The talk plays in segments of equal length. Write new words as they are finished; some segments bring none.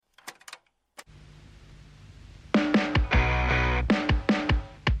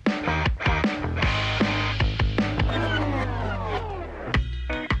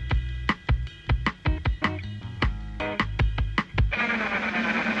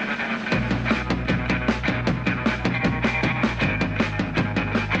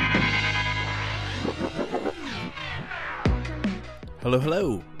Hello,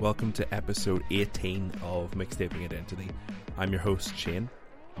 hello. Welcome to episode 18 of Mixtaping Identity. I'm your host, Shane.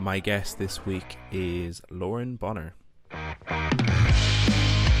 My guest this week is Lauren Bonner.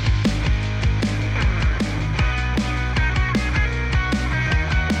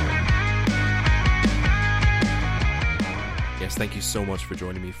 Yes, thank you so much for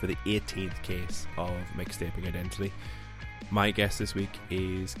joining me for the 18th case of Mixtaping Identity. My guest this week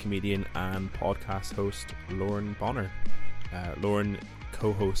is comedian and podcast host Lauren Bonner. Lauren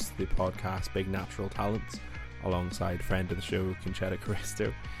co-hosts the podcast Big Natural Talents alongside friend of the show Conchetta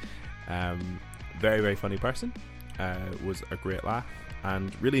Caristo. Very, very funny person. Was a great laugh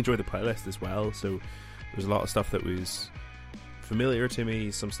and really enjoyed the playlist as well. So there's a lot of stuff that was familiar to me,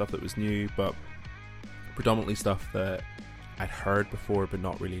 some stuff that was new, but predominantly stuff that I'd heard before but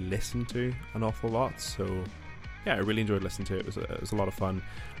not really listened to an awful lot. So yeah, I really enjoyed listening to it. It was a lot of fun,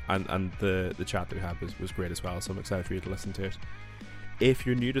 and the chat that we had was great as well, so I'm excited for you to listen to it. If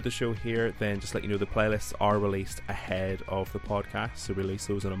you're new to the show here, then just let you know the playlists are released ahead of the podcast, so we release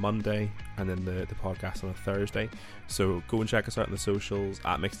those on a Monday and then the podcast on a Thursday. So go and check us out on the socials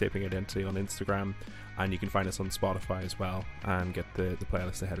at Mixtaping Identity on Instagram, and you can find us on Spotify as well and get the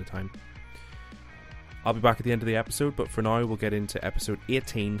playlist ahead of time. I'll be back at the end of the episode, but for now we'll get into episode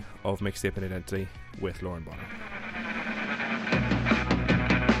 18 of Mixtaping Identity with Lauren Bonner.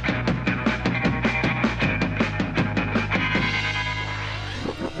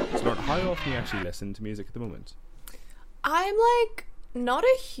 So Lauren, how often do you actually listen to music at the moment? I'm not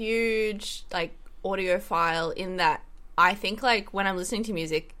a huge audiophile in that I think when I'm listening to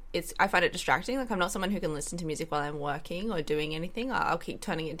music, I find it distracting. I'm not someone who can listen to music while I'm working or doing anything. I'll keep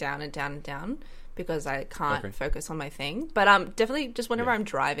turning it down and down and down because I can't focus on my thing. But definitely just whenever I'm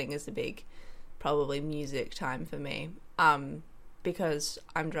driving is a big probably music time for me, because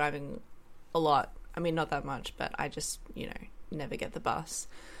I'm driving a lot. I mean, not that much, but I just never get the bus,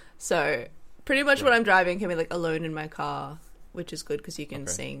 so pretty much when I'm driving can be alone in my car, which is good because you can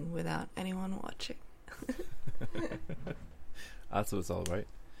sing without anyone watching. That's what it's all about.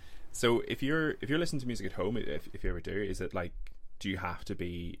 So if you're listening to music at home, if you ever do, is it do you have to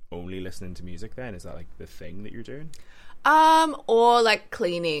be only listening to music then? Is that the thing that you're doing? Or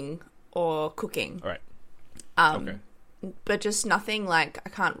cleaning or cooking. All right. But just nothing I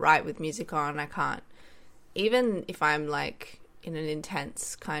can't write with music on. I can't, even if I'm in an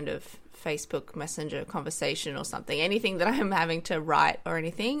intense kind of Facebook Messenger conversation or something, anything that I'm having to write or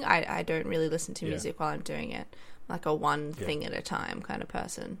anything, I don't really listen to music while I'm doing it. I'm a one thing at a time kind of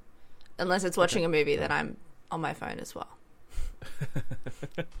person. Unless it's watching a movie, then I'm on my phone as well.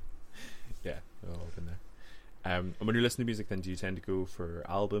 Yeah, we've all been there. And when you're listening to music, then do you tend to go for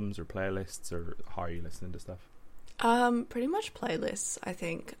albums or playlists, or how are you listening to stuff? Pretty much playlists, I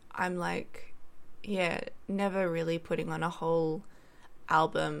think. I'm never really putting on a whole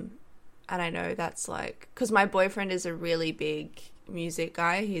album. And I know that's because my boyfriend is a really big music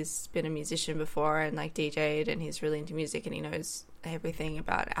guy. He's been a musician before and DJ'd, and he's really into music and he knows everything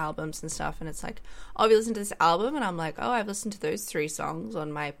about albums and stuff. And it's oh, have you listened to this album? And I'm oh, I've listened to those 3 songs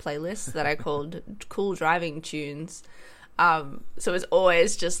on my playlist that I called Cool Driving Tunes. So it's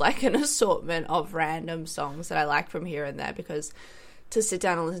always just an assortment of random songs that I like from here and there, because to sit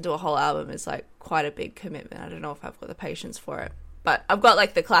down and listen to a whole album is quite a big commitment. I don't know if I've got the patience for it. But I've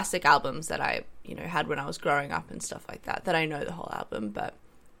got the classic albums that I, had when I was growing up and stuff like that I know the whole album, but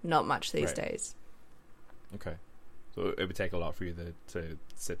not much these days. Okay. So it would take a lot for you to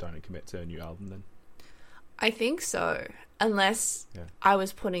sit down and commit to a new album then? I think so. Unless I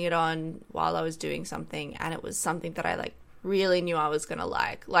was putting it on while I was doing something and it was something that I really knew I was going to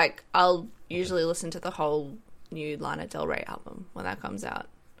like. I'll usually listen to the whole new Lana Del Rey album when that comes out.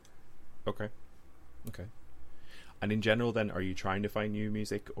 Okay. And in general then, are you trying to find new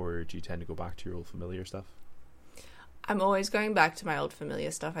music, or do you tend to go back to your old familiar stuff? I'm always going back to my old familiar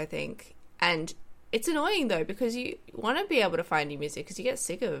stuff, I think. And it's annoying though, because you want to be able to find new music because you get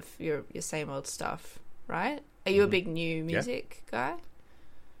sick of your same old stuff, right? Are you a big new music guy?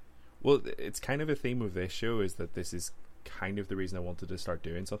 Well, it's kind of a theme of this show, is that this is kind of the reason I wanted to start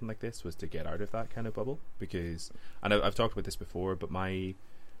doing something like this, was to get out of that kind of bubble. Because, and I've talked about this before, but my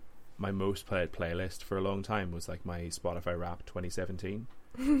most played playlist for a long time was my Spotify Wrapped 2017,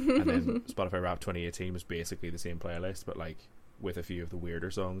 and then Spotify Wrapped 2018 was basically the same playlist, but with a few of the weirder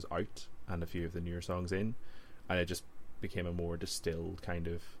songs out and a few of the newer songs in, and it just became a more distilled kind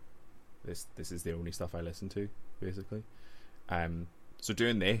of this is the only stuff I listen to, basically. So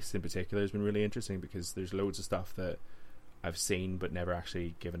doing this in particular has been really interesting, because there's loads of stuff that I've seen but never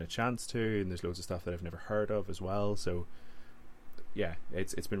actually given a chance to, and there's loads of stuff that I've never heard of as well. So yeah,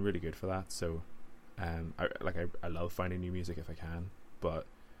 it's been really good for that. So I love finding new music if I can, but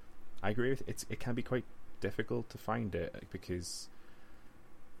I agree with it can be quite difficult to find it, because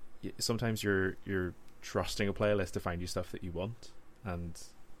sometimes you're trusting a playlist to find you stuff that you want, and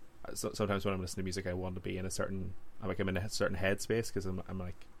sometimes when I'm listening to music, I want to be in I'm in a certain headspace, because I'm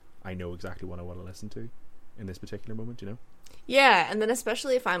like, I know exactly what I want to listen to in this particular moment, you know? Yeah, and then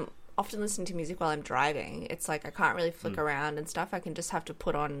especially if I'm often listening to music while I'm driving, it's like I can't really flick around and stuff. I can just have to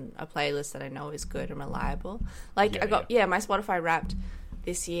put on a playlist that I know is good and reliable. Like I got my Spotify Wrapped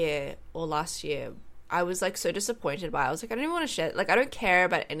this year or last year. I was like so disappointed by it. I was like, I don't even want to share, like I don't care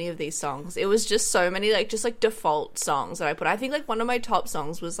about any of these songs. It was just so many like just like default songs that I put. I think like one of my top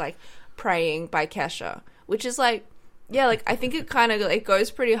songs was like Praying by Kesha, which is like, yeah, like I think it kind of it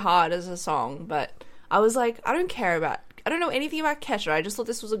goes pretty hard as a song, but I was like, I don't know anything about Kesha. I just thought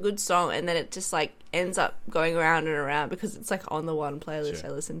this was a good song, and then it just like ends up going around and around because it's like on the one playlist I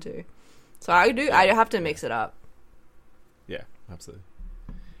listen to. So I have to mix it up. Yeah, absolutely.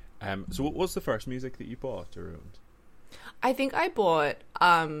 So what was the first music that you bought or owned? I think I bought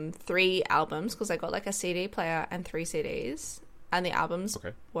 3 albums, because I got like a CD player and 3 CDs, and the albums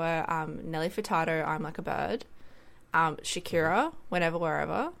were Nelly Furtado, I'm Like a Bird, Shakira, Whenever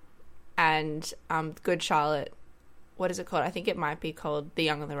Wherever, and Good Charlotte. What is it called? I think it might be called The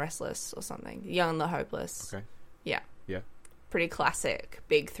Young and the Restless or something. The Young and the Hopeless. Okay. Yeah. Yeah. Pretty classic,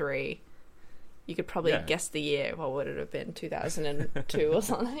 big 3. You could probably guess the year. What would it have been? 2002 or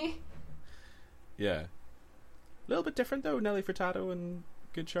something? Yeah. A little bit different though, Nelly Furtado and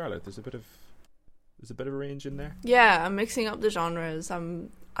Good Charlotte. There's a bit of a range in there. Yeah, I'm mixing up the genres.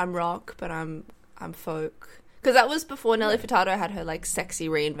 I'm rock, but I'm folk. Because that was before Nelly Furtado had her like sexy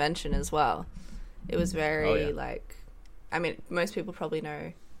reinvention as well. It was very like, I mean, most people probably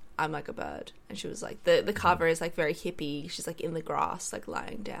know I'm Like a Bird, and she was like the cover is like very hippie. She's like in the grass, like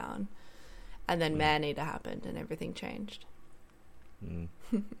lying down, and then Man Eater happened, and everything changed.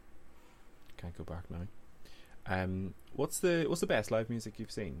 Can't go back now. What's the best live music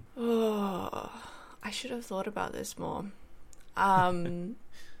you've seen? Oh, I should have thought about this more. Yeah,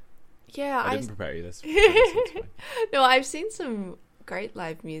 I didn't prepare you this. No, I've seen some great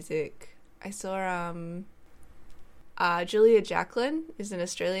live music. I saw Julia Jacklin is an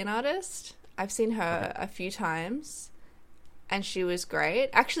Australian artist. I've seen her a few times, and she was great.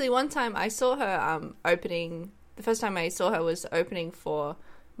 Actually, one time I saw her opening. The first time I saw her was opening for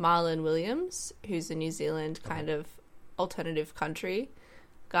Marlon Williams, who's a New Zealand kind of alternative country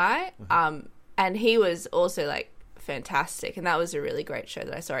guy. And he was also like fantastic, and that was a really great show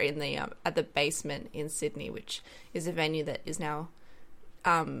that I saw in the at the Basement in Sydney, which is a venue that is now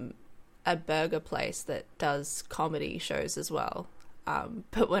a burger place that does comedy shows as well.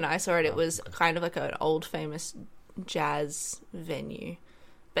 But when I saw it, it was kind of like an old famous jazz venue.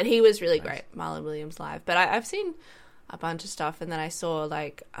 But he was really great, Marlon Williams live. But I've seen a bunch of stuff, and then I saw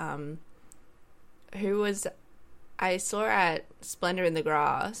like I saw at Splendor in the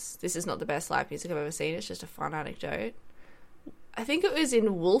Grass. This is not the best live music I've ever seen. It's just a fun anecdote. I think it was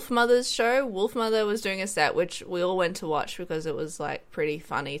in Wolfmother's show. Wolfmother was doing a set, which we all went to watch because it was like pretty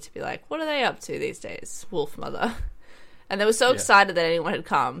funny to be like, what are they up to these days, Wolfmother? And they were so excited that anyone had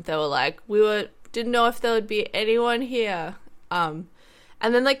come. They were like, didn't know if there would be anyone here. And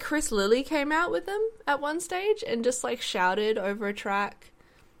then like Chris Lilly came out with them at one stage and just like shouted over a track,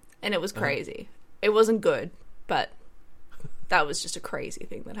 and it was crazy. It wasn't good, but that was just a crazy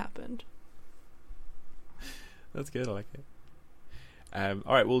thing that happened. That's good. I like it.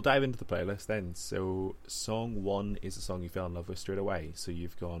 All right, we'll dive into the playlist then. So song 1 is a song you fell in love with straight away. So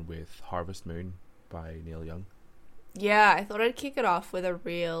you've gone with Harvest Moon by Neil Young. Yeah, I thought I'd kick it off with a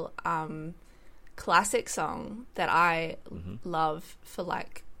real classic song that I love for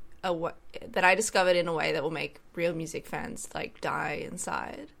like that I discovered in a way that will make real music fans like die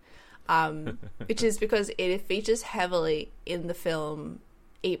inside. Which is because it features heavily in the film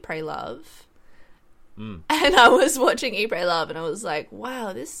Eat, Pray, Love. And I was watching Eat, Pray, Love, and I was like,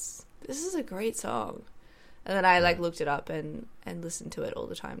 wow, this is a great song. And then I like looked it up and listened to it all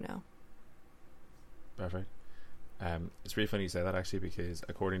the time now. Perfect. It's really funny you say that, actually, because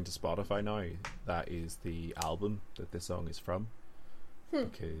according to Spotify now, that is the album that this song is from.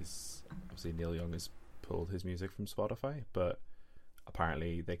 Because obviously Neil Young has pulled his music from Spotify, but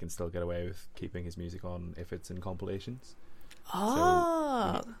apparently they can still get away with keeping his music on if it's in compilations.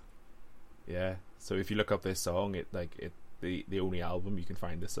 Oh. So if you look up this song, the only album you can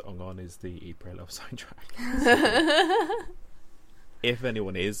find this song on is the Eat, Pray, Love soundtrack. So if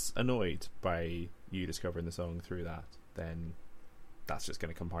anyone is annoyed by you discovering the song through that, then that's just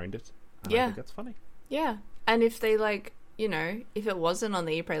going to compound it. And I think that's funny. Yeah. And if they like, if it wasn't on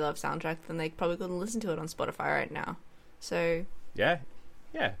the Eat, Pray, Love soundtrack, then they probably couldn't listen to it on Spotify right now. So Yeah,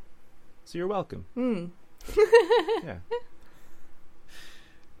 yeah. So you're welcome. Yeah.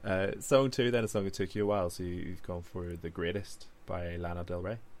 Song 2, then, a song that took you a while, so you've gone for The Greatest by Lana Del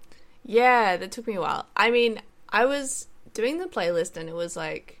Rey. Yeah, that took me a while. I mean, I was doing the playlist and it was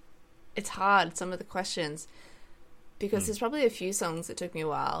like, it's hard, some of the questions, because there's probably a few songs that took me a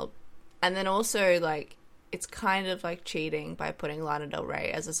while. And then also, like, it's kind of like cheating by putting Lana Del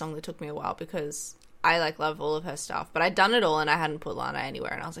Rey as a song that took me a while, because I like love all of her stuff, but I'd done it all and I hadn't put Lana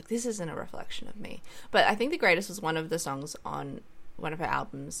anywhere, and I was like, this isn't a reflection of me. But I think The Greatest was one of the songs on one of her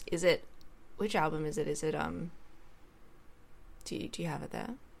albums. Is it, which album is it? Is it do you have it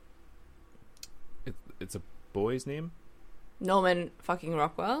there? It's a boy's name? Norman fucking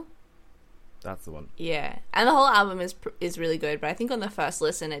Rockwell. That's the one. Yeah, and the whole album is really good, but I think on the first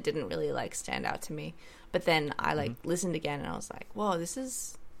listen it didn't really like stand out to me. But then I like listened again and I was like, whoa, this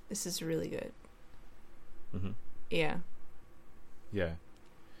is really good. Yeah.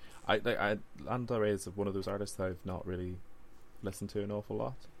 I Lana Del Rey is one of those artists that I've not really listened to an awful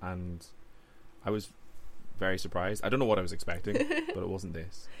lot, and I was very surprised. I don't know what I was expecting, but it wasn't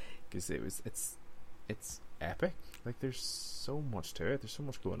this, because it's epic. Like, there's so much to it. There's so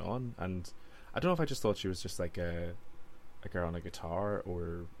much going on, and I don't know if I just thought she was just like a girl on a guitar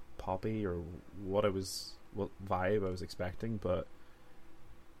or poppy or what vibe I was expecting, but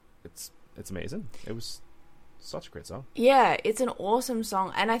it's amazing. It was such a great song. Yeah, it's an awesome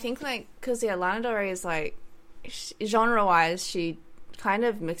song, and I think like because Lana Del Rey is like genre wise, she kind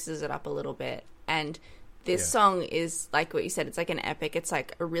of mixes it up a little bit, and this song is like what you said. It's like an epic. It's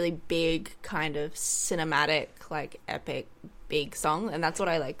like a really big kind of cinematic, like epic, big song, and that's what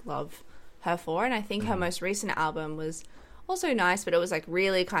I like love her for. And I think her most recent album was also nice, but it was like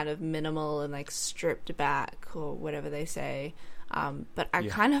really kind of minimal and like stripped back, or whatever they say. But I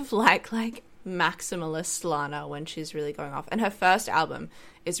kind of like maximalist Lana when she's really going off. And her first album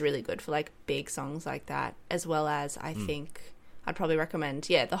is really good for like big songs like that, as well as I think I'd probably recommend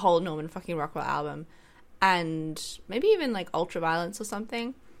the whole Norman fucking Rockwell album, and maybe even like Ultraviolence or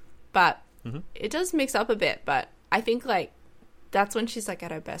something. But it does mix up a bit, but I think like that's when she's like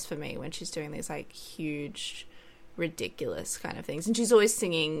at her best for me, when she's doing these like huge ridiculous kind of things, and she's always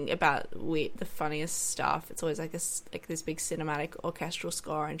singing about the funniest stuff. It's always like this big cinematic orchestral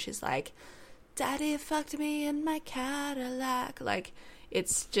score, and she's like, "Daddy fucked me in my Cadillac." Like,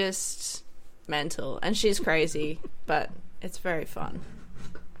 it's just mental, and she's crazy, but it's very fun.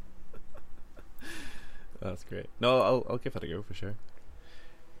 That's great. No, I'll give that a go for sure.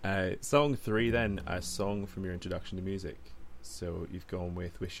 Song 3 then, a song from your introduction to music. So you've gone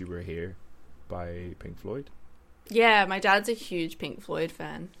with "Wish You Were Here" by Pink Floyd. Yeah, my dad's a huge Pink Floyd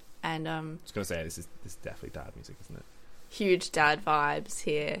fan, and I was gonna say this is definitely dad music, isn't it? Huge dad vibes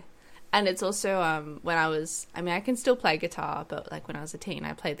here. And it's also when I can still play guitar, but like when I was a teen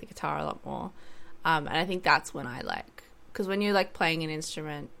I played the guitar a lot more, and I think that's when I like, because when you're like playing an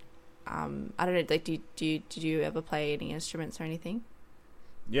instrument, I don't know, like did you ever play any instruments or anything?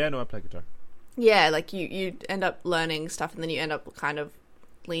 Yeah, no, I play guitar. Yeah, like you end up learning stuff, and then you end up kind of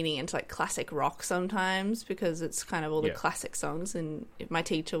leaning into like classic rock sometimes, because it's kind of all the classic songs. And if my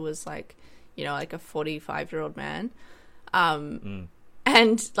teacher was like, you know, like a 45-year-old man,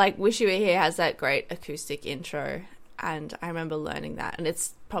 and like "Wish You Were Here" has that great acoustic intro, and I remember learning that, and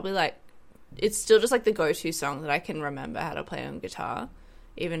it's probably like, it's still just like the go-to song that I can remember how to play on guitar,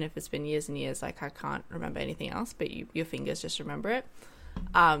 even if it's been years and years. Like, I can't remember anything else, but your fingers just remember it.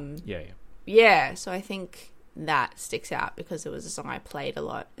 Yeah, so I think that sticks out because it was a song I played a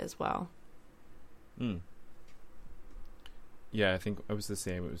lot as well. Yeah, I think I was the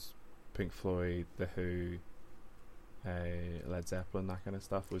same. It was Pink Floyd, The Who, Led Zeppelin, that kind of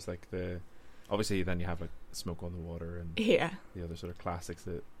stuff was like obviously then you have like Smoke on the Water and the other sort of classics,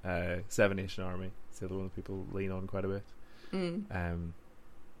 that Seven Nation Army, it's the other one that people lean on quite a bit.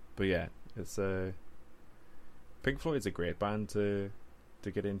 But yeah, it's Pink Floyd's a great band to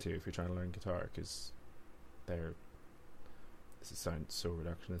get into if you're trying to learn guitar, because this sounds so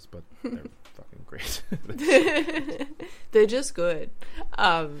reductionist, but they're fucking great. They're just good.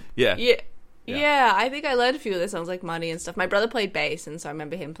 Yeah, I think I learned a few of their songs, like Money and stuff. My brother played bass, and so I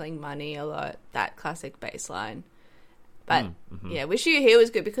remember him playing Money a lot, that classic bass line. But yeah, "Wish You Were Here" was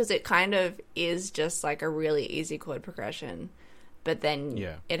good because it kind of is just like a really easy chord progression, but then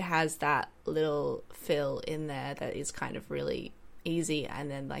it has that little fill in there that is kind of really easy, and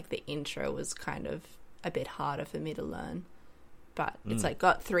then like the intro was kind of a bit harder for me to learn, but it's like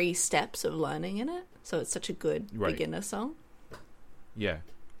got 3 steps of learning in it, so it's such a good beginner song.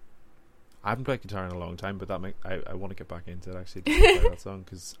 I haven't played guitar in a long time, but I want to get back into it actually, to play that song,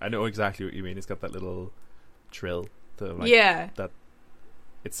 because I know exactly what you mean. It's got that little trill Yeah. That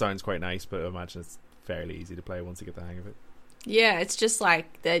it sounds quite nice, but I imagine it's fairly easy to play once you get the hang of it. Yeah, it's just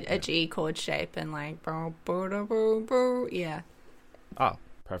like a G chord shape and like yeah. Ah,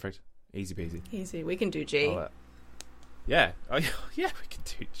 perfect. Easy peasy. Easy. We can do G. Yeah. Oh, yeah, we can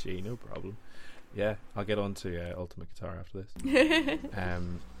do G, no problem. Yeah, I'll get on to Ultimate Guitar after this.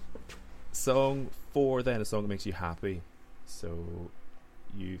 Song 4 then, a song that makes you happy. So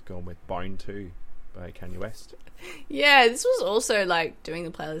you've gone with Bound To by Kanye West. Yeah, this was also like doing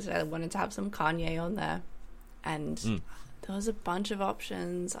the playlist. I wanted to have some Kanye on there. And there was a bunch of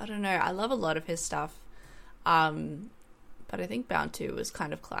options. I don't know. I love a lot of his stuff. But I think Bound To was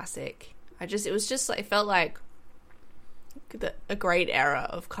kind of classic. It felt like a great era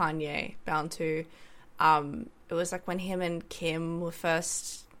of Kanye. Bound To. It was like when him and Kim were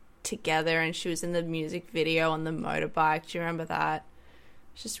first together and she was in the music video on the motorbike. Do you remember that?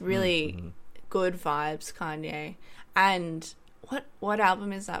 It's just really good vibes, Kanye. And what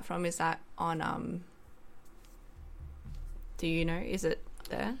album is that from? Is that on do you know? Is it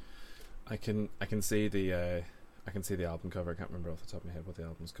there? I can see the album cover. I can't remember off the top of my head what the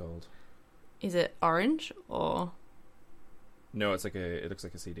album's called. Is it Orange or? No, it looks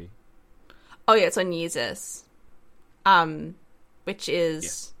like a CD. Oh yeah, it's on Yeezus, which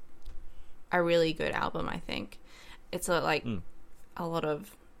is a really good album. I think it's a lot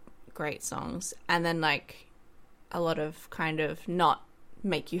of great songs, and then like a lot of kind of not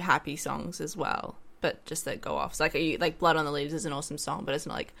make you happy songs as well, but just that go off. So like Blood on the Leaves is an awesome song, but it's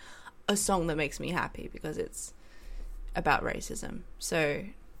not like a song that makes me happy because it's about racism. So,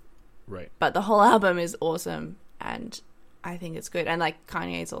 right. But the whole album is awesome, and I think it's good. And like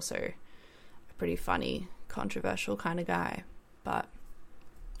Kanye is also a pretty funny, controversial kind of guy. But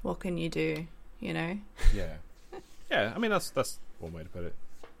what can you do? You know? Yeah. Yeah. I mean, that's one way to put it.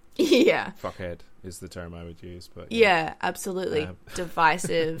 Yeah. Fuckhead is the term I would use, but yeah, absolutely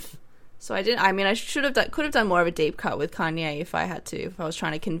divisive. So I could have done more of a deep cut with Kanye if I had to, if I was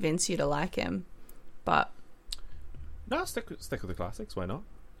trying to convince you to like him. But no, stick with the classics. Why not?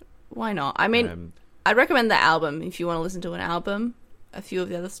 Why not? I mean, I'd recommend the album if you want to listen to an album. A few of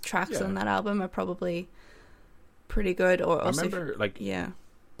the other tracks on that album are probably pretty good. Or also, I remember,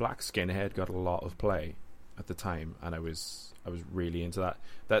 Black Skinhead got a lot of play at the time, and I was really into that.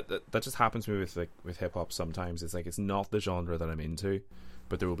 That just happens to me with hip hop sometimes. It's like it's not the genre that I'm into,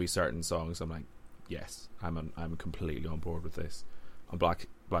 but there will be certain songs I'm like, yes, I'm completely on board with this. And Black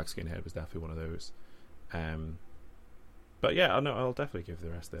Skinhead was definitely one of those. But yeah, I'll definitely give the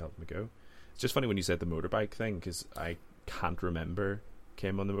rest of the album a go. It's just funny when you said the motorbike thing, because I can't remember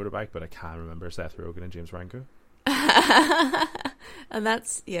Kim on the motorbike, but I can remember Seth Rogen and James Franco. And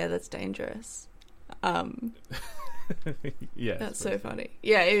that's dangerous. Yeah, that's so funny.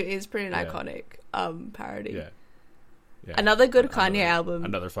 Yeah, it is pretty an iconic parody. Yeah. Another good Kanye album.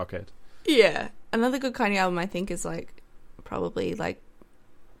 Another fuckhead. Yeah, another good Kanye album I think is like probably like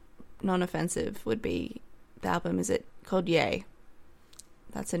non-offensive would be the album. Is it called Yay?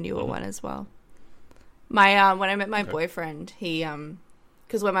 That's a newer one as well. My when I met my boyfriend, he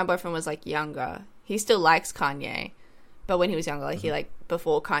because when my boyfriend was like younger, he still likes Kanye, but when he was younger, like he like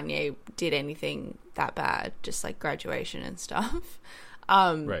before Kanye did anything that bad, just like Graduation and stuff.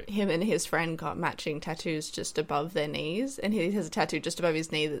 Him and his friend got matching tattoos just above their knees, and he has a tattoo just above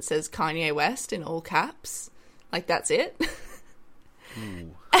his knee that says Kanye West in all caps. Like that's it.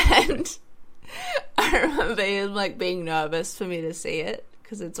 And I remember him like being nervous for me to see it,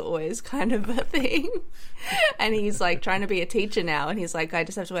 because it's always kind of a thing. And he's like trying to be a teacher now, and he's like, I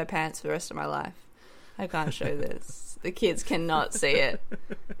just have to wear pants for the rest of my life. I can't show this. The kids cannot see it.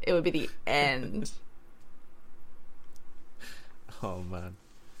 It would be the end. Oh man.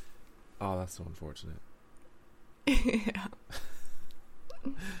 Oh, that's so unfortunate. Yeah.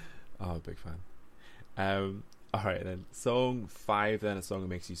 Oh, big fan. Alright then. Song 5 then, a song that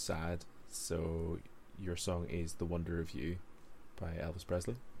makes you sad. So your song is The Wonder of You by Elvis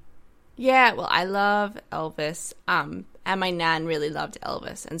Presley. Yeah, well, I love Elvis. And my nan really loved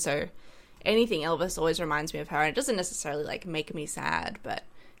Elvis, and so anything Elvis always reminds me of her. And it doesn't necessarily like make me sad, but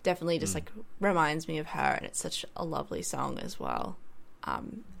definitely just like reminds me of her, and it's such a lovely song as well.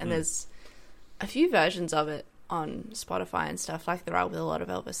 And there's a few versions of it on Spotify and stuff, like there are with a lot of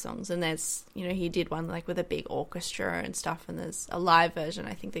Elvis songs. And there's, you know, he did one like with a big orchestra and stuff, and there's a live version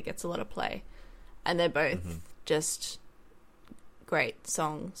I think that gets a lot of play, and they're both just great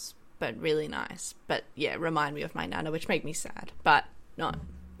songs, but really nice. But yeah, remind me of my nana, which make me sad, but not,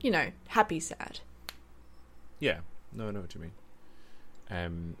 you know, happy sad. Yeah, no, I know what you mean.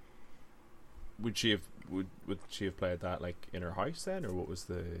 Would she have played that like in her house then, or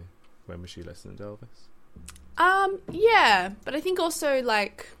when was she listening to Elvis? Yeah, but I think also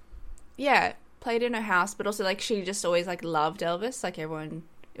like, yeah, played in her house, but also like she just always like loved Elvis. Like everyone,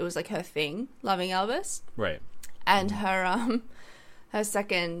 it was like her thing, loving Elvis. Right. And her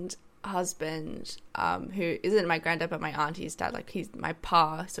second husband, who isn't my granddad but my auntie's dad, like he's my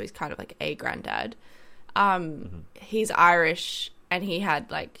pa, so he's kind of like a granddad. He's Irish, and he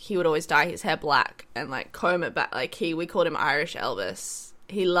had like, he would always dye his hair black and like comb it back. Like we called him Irish Elvis.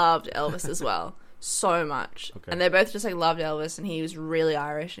 He loved Elvis as well. So much. Okay. And they both just like loved Elvis, and he was really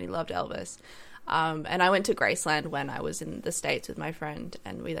Irish and he loved Elvis. And I went to Graceland when I was in the States with my friend,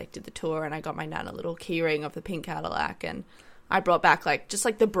 and we like did the tour, and I got my nan a little key ring of the pink Cadillac, and I brought back like just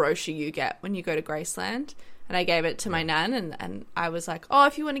like the brochure you get when you go to Graceland, and I gave it to my nan, and I was like, oh,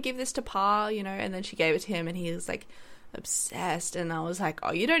 if you want to give this to Pa, you know, and then she gave it to him, and he was like obsessed, and I was like,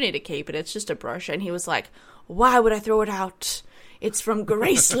 oh, you don't need to keep it, it's just a brochure. And he was like, why would I throw it out? It's from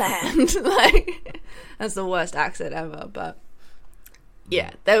Graceland. Like, that's the worst accent ever. But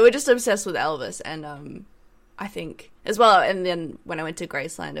yeah, they were just obsessed with Elvis. And I think as well, and then when I went to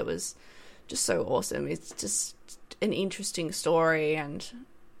Graceland, it was just so awesome. It's just an interesting story. And,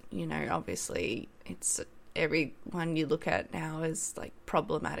 you know, obviously it's everyone you look at now is like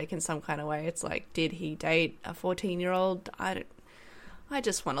problematic in some kind of way. It's like, did he date a 14-year-old? I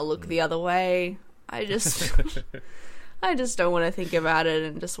just want to look the other way. I just don't want to think about it,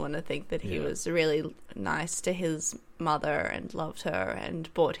 and just want to think that he was really nice to his mother and loved her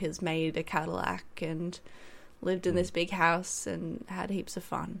and bought his maid a Cadillac and lived in this big house and had heaps of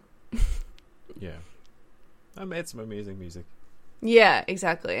fun. Yeah. I made some amazing music. Yeah,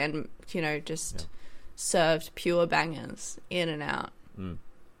 exactly. And, you know, just served pure bangers in and out. The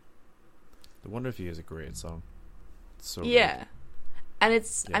Wonder of You is a great song. It's so yeah. good. And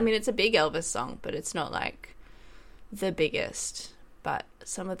it's, I mean, it's a big Elvis song, but it's not like the biggest. But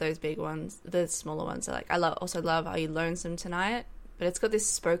some of those big ones, the smaller ones, are like, I also love Are You Lonesome Tonight? But it's got this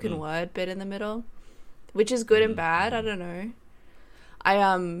spoken word bit in the middle, which is good and bad. I don't know.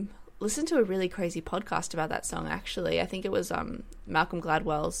 I listened to a really crazy podcast about that song, actually. I think it was Malcolm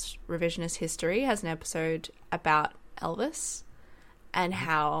Gladwell's Revisionist History has an episode about Elvis and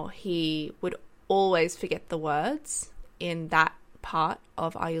how he would always forget the words in that part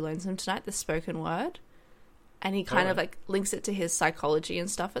of Are You Lonesome Tonight, the spoken word. And he kind of like links it to his psychology and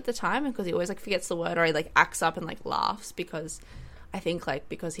stuff at the time, because he always like forgets the word, or he like acts up and like laughs, because I think like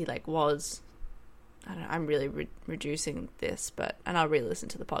because he like was, I don't know, I'm really reducing this, but, and I'll re-listen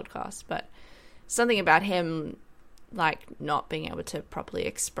to the podcast, but something about him like not being able to properly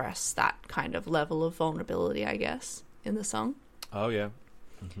express that kind of level of vulnerability, I guess, in the song. Oh yeah.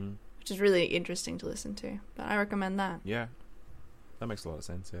 Which is really interesting to listen to, but I recommend that. Yeah, that makes a lot of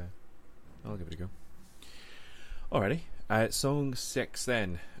sense. Yeah, I'll give it a go. Alrighty, song 6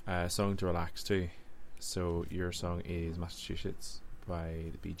 then, song to relax to. So your song is Massachusetts by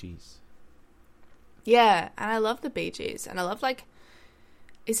the Bee Gees. Yeah, and I love the Bee Gees, and I love like,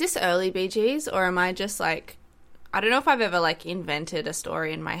 is this early Bee Gees, or am I just like, I don't know if I've ever like invented a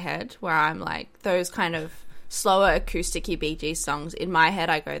story in my head where I'm like, those kind of slower acoustic-y Bee Gees songs, in my head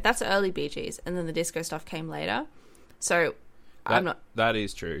I go, that's early Bee Gees, and then the disco stuff came later. So I'm not. That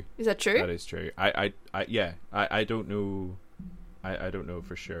is true. Is that true? That is true. I don't know. I don't know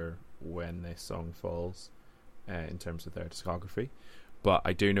for sure when this song falls in terms of their discography, but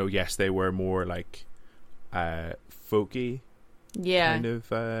I do know. Yes, they were more like folky, kind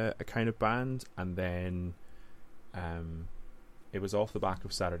of a kind of band, and then it was off the back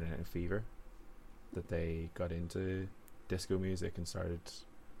of Saturday Night Fever that they got into disco music and started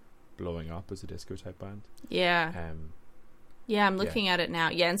blowing up as a disco type band. Yeah. Yeah, I'm looking at it now.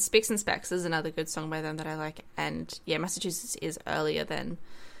 Yeah, and Spicks and Specks is another good song by them that I like. And yeah, Massachusetts is earlier than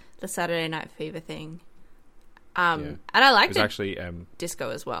the Saturday Night Fever thing. And I liked it. Actually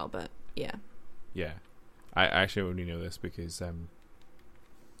disco as well, but yeah. Yeah. I actually only know this because I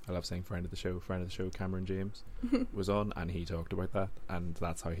love saying friend of the show Cameron James was on, and he talked about that, and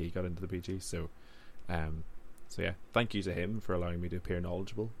that's how he got into the Bee Gees. So yeah, thank you to him for allowing me to appear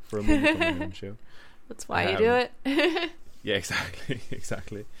knowledgeable for a moment on my own show. That's why you do it. Yeah,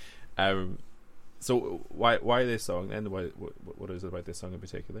 exactly. So why this song then? What is it about this song in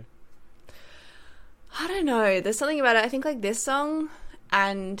particular? I don't know. There's something about it. I think like this song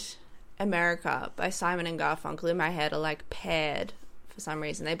and America by Simon and Garfunkel in my head are like paired for some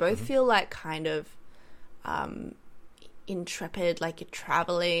reason. They both feel like kind of intrepid, like you're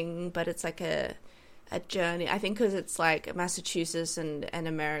traveling, but it's like a journey. I think because it's like Massachusetts and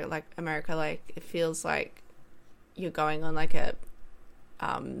America, like it feels like you're going on like a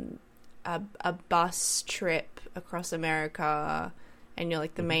bus trip across America, and you're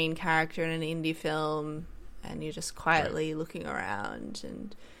like the main character in an indie film, and you're just quietly looking around,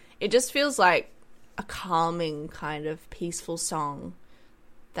 and it just feels like a calming kind of peaceful song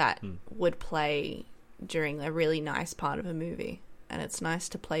that would play during a really nice part of a movie. And it's nice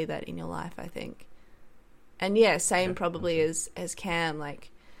to play that in your life, I think. And yeah, same probably as Cam.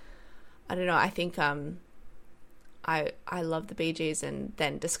 Like, I don't know, I think I love the Bee Gees, and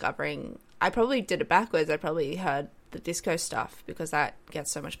then discovering, I probably did it backwards. I probably heard the disco stuff because that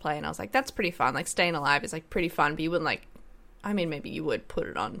gets so much play, and I was like, that's pretty fun. Like, Staying Alive is like pretty fun, but you wouldn't like, I mean, maybe you would put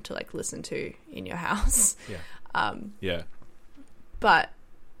it on to like listen to in your house. Yeah. But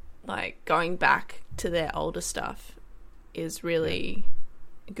like going back to their older stuff is really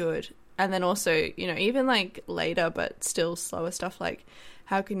good. And then also, you know, even like later but still slower stuff like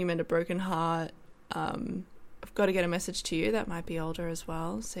How Can You Mend a Broken Heart, I've Got to Get a Message to You, that might be older as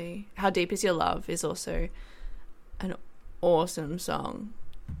well. See, How Deep Is Your Love is also an awesome song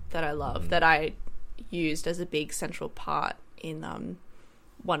that I love, that I used as a big central part in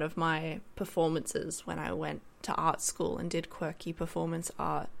one of my performances when I went to art school and did quirky performance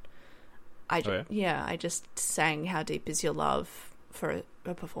art. I just sang How Deep Is Your Love for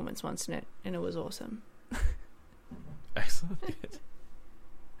a performance once, and it was awesome. Excellent.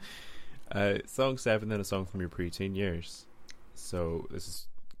 Song 7, then a song from your preteen years. So this is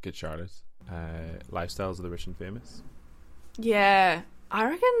Good Charlotte. Lifestyles of the Rich and Famous. Yeah, I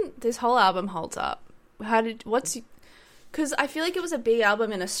reckon this whole album holds up. Because I feel like it was a big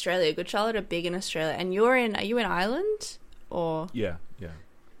album in Australia. Good Charlotte are big in Australia, and are you in Ireland or? Yeah.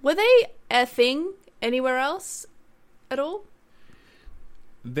 Were they a thing anywhere else at all?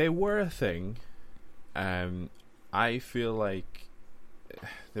 They were a thing. I feel like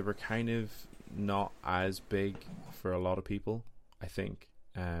they were kind of not as big for a lot of people, I think.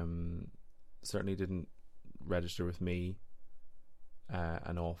 Certainly didn't register with me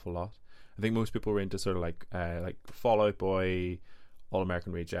an awful lot. I think most people were into sort of like Fall Out Boy, All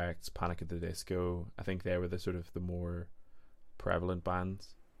American Rejects, Panic at the Disco. I think they were the sort of the more prevalent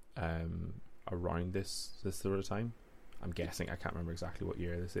bands around this sort of time. I'm guessing, I can't remember exactly what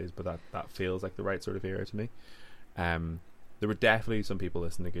year this is, but that feels like the right sort of era to me. There were definitely some people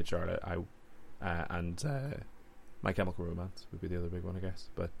listening to Good Charlotte. And My Chemical Romance would be the other big one, I guess.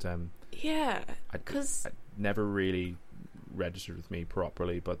 But yeah, because I never really registered with me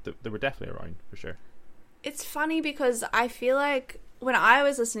properly, but they were definitely around for sure. It's funny because I feel like when I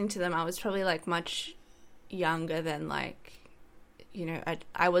was listening to them, I was probably like much younger than like, you know,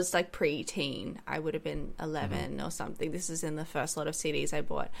 I was like pre-teen. I would have been 11 or something. This is in the first lot of CDs I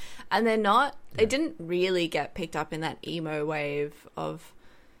bought, and they didn't really get picked up in that emo wave of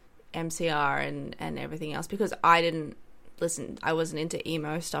MCR and everything else, because I didn't listen. I wasn't into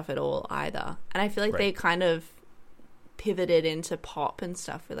emo stuff at all either, and I feel like they kind of pivoted into pop and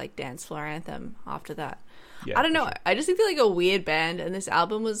stuff with like Dance Floor Anthem after that. I don't know. Sure. I just feel like a weird band, and this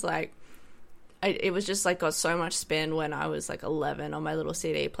album was like, it was just like got so much spin when I was like 11 on my little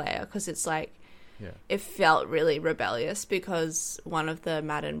CD player, because it's like, it felt really rebellious, because one of the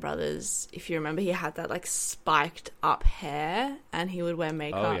Madden brothers, if you remember, he had that like spiked up hair, and he would wear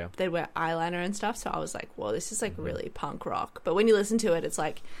makeup. They'd wear eyeliner and stuff. So I was like, well, this is like really punk rock. But when you listen to it, it's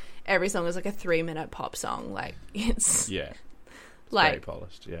like every song is like a 3-minute pop song. Like it's like very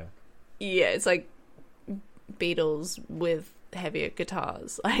polished. Yeah, it's like Beatles with heavier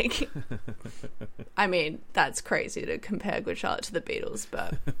guitars. Like, I mean, that's crazy to compare Good Charlotte to the Beatles,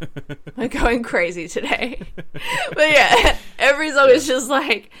 but we're going crazy today. But yeah, every song is just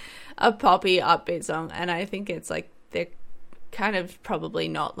like a poppy upbeat song, and I think it's like they're kind of probably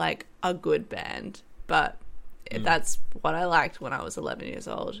not like a good band, but that's what I liked when I was 11 years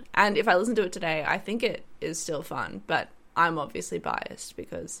old. And if I listen to it today, I think it is still fun, but I'm obviously biased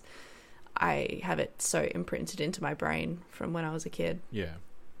because I have it so imprinted into my brain from when I was a kid.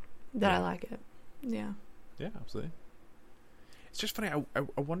 That I like it. Yeah, absolutely. It's just funny.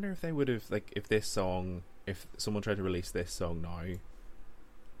 I wonder if they would have, like, if someone tried to release this song now, I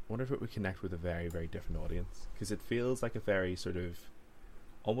wonder if it would connect with a very, very different audience, because it feels like a very sort of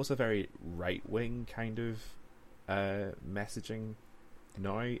almost a very right-wing kind of messaging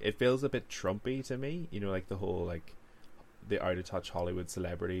now. It feels a bit Trumpy to me, you know, like the whole like the out of touch Hollywood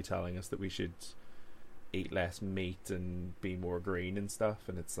celebrity telling us that we should eat less meat and be more green and stuff,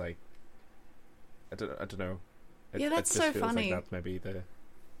 and it's like I don't know. That's so funny. Like that's maybe the. Do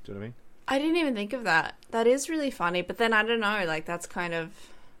you know what I mean? I didn't even think of that. That is really funny, but then I don't know. Like that's kind of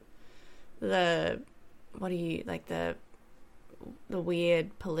the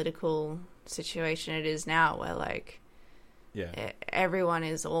weird political situation it is now, where like everyone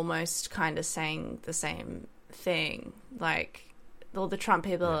is almost kind of saying the same thing. Like all the Trump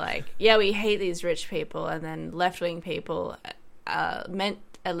people are like, yeah, we hate these rich people, and then left-wing people,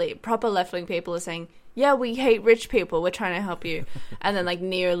 proper left-wing people are saying, yeah, we hate rich people, we're trying to help you. And then like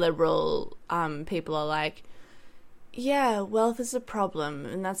neoliberal people are like, yeah, wealth is a problem,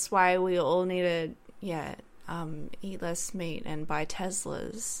 and that's why we all need to eat less meat and buy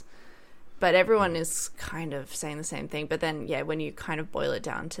Teslas. But everyone is kind of saying the same thing. But then, yeah, when you kind of boil it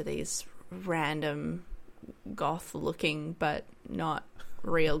down to these random goth-looking but not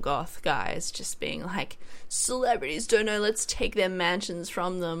real goth guys just being like, celebrities don't know, let's take their mansions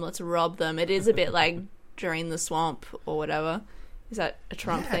from them, let's rob them. It is a bit like Drain the Swamp or whatever. Is that a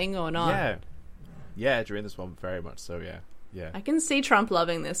Trump thing or not? Yeah, Drain the Swamp, very much so, yeah. I can see Trump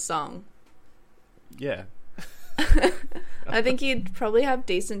loving this song. Yeah. I think he'd probably have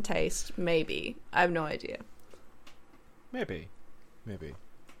decent taste, maybe. I have no idea. Maybe.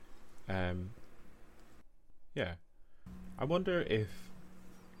 Yeah. I wonder if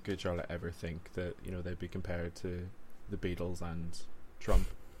Good Charlotte ever think that, you know, they'd be compared to the Beatles and Trump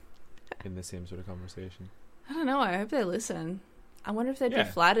in the same sort of conversation. I don't know. I hope they listen. I wonder if they'd be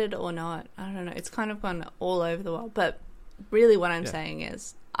flattered or not. I don't know. It's kind of gone all over the world. But really what I'm saying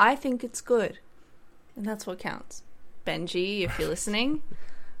is, I think it's good. And that's what counts. Benji, if you're listening.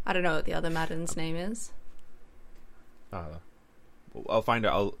 I don't know what the other Madden's name is. I'll find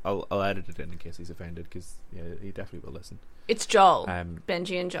out. I'll edit it in case he's offended, because he definitely will listen. It's Joel.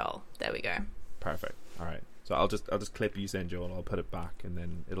 Benji and Joel. There we go. Perfect. All right. So I'll just clip you saying Joel, and I'll put it back, and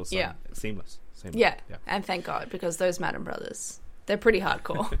then it'll sound seamless. Yeah. And thank God, because those Madden brothers, they're pretty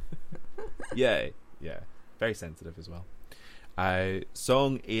hardcore. Yeah. Very sensitive as well.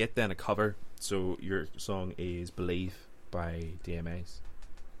 Song 8 then, a cover. So your song is Believe by DMAs.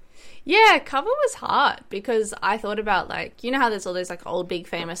 Yeah, cover was hard because I thought about, like, you know how there's all those like old big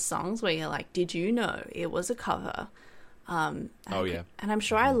famous songs where you're like, did you know it was a cover? And I'm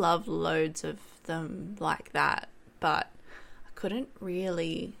sure I love loads of them like that, but I couldn't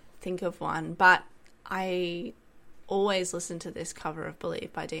really think of one. But I always listen to this cover of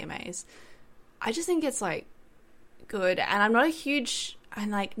Believe by DMAs. I just think it's like good, and I'm not a huge,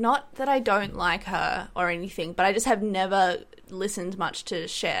 and like, not that I don't like her or anything, but I just have never listened much to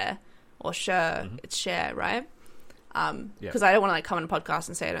Cher or Cher. It's Cher, right? Because I don't want to like come on a podcast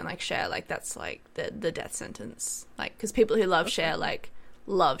and say I don't like Cher. Like, that's like the death sentence. Like, because people who love Cher like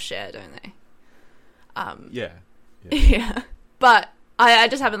love Cher, don't they? Yeah. But I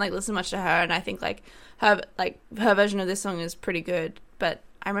just haven't like listened much to her, and I think like her version of this song is pretty good. But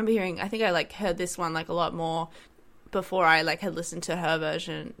I remember I think I like heard this one like a lot more before I like had listened to her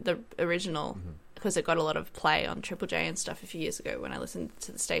version, the original, because it got a lot of play on Triple J and stuff a few years ago when I listened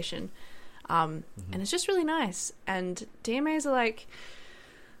to the station. And it's just really nice. And DMAs are like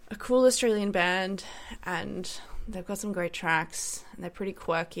a cool Australian band, and they've got some great tracks, and they're pretty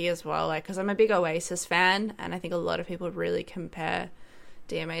quirky as well. Like, because I'm a big Oasis fan, and I think a lot of people really compare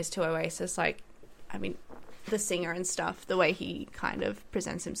DMAs to Oasis. Like, I mean, the singer and stuff, the way he kind of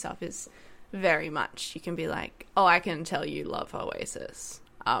presents himself is very much, you can be like, oh, I can tell you love Oasis.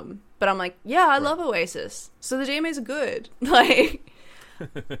 But I'm like, yeah, I love Oasis, so the DMAs are good. Like,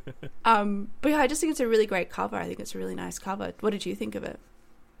 but yeah, I just think it's a really great cover. I think it's a really nice cover. What did you think of it?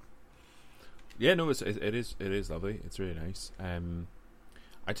 Yeah, no, it is lovely. It's really nice.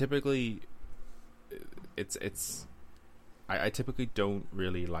 I typically don't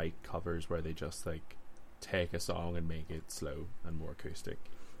really like covers where they just like take a song and make it slow and more acoustic.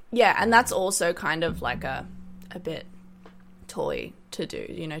 Yeah, and that's also kind of like a bit toy to do,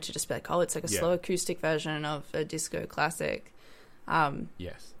 you know, to just be like, oh, it's like a slow acoustic version of a disco classic.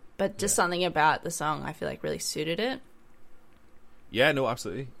 Yes. But just something about the song I feel like really suited it. Yeah, no,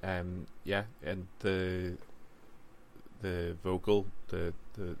 absolutely. Yeah, and the vocal, the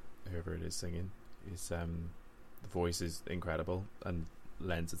whoever it is singing, is the voice is incredible and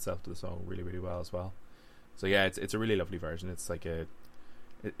lends itself to the song really, really well as well. So yeah, it's a really lovely version. It's like it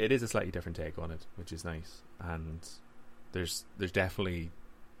is a slightly different take on it, which is nice. And there's definitely,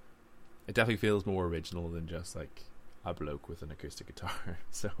 it definitely feels more original than just like a bloke with an acoustic guitar.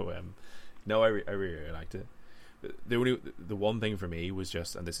 So no, I really liked it. The one thing for me was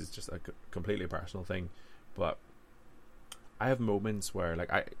just, and this is just a completely personal thing, but I have moments where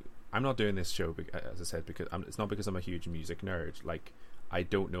like I'm not doing this show, as I said, because it's not because I'm a huge music nerd. Like, I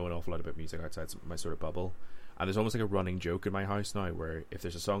don't know an awful lot about music outside my sort of bubble, and there's almost like a running joke in my house now where if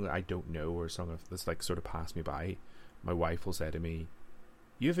there's a song that I don't know or a song that's like sort of passed me by, my wife will say to me,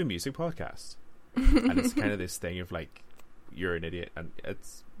 "You have a music podcast," and it's kind of this thing of like, you're an idiot, and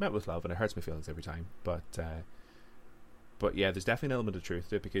it's met with love, and it hurts my feelings every time, but But yeah, there's definitely an element of truth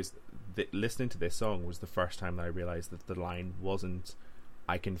to it, because listening to this song was the first time that I realized that the line wasn't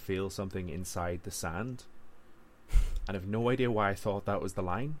 "I can feel something inside the sand," and I've no idea why I thought that was the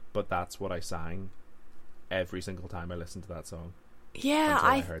line, but that's what I sang every single time I listened to that song. Yeah, until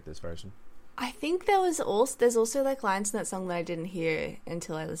I heard this version. I think there's also like lines in that song that I didn't hear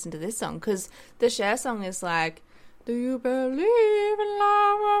until I listened to this song, because the Cher song is like, "Do you believe in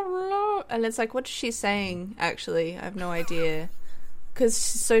love?" And it's like, what's she saying? Actually, I have no idea, because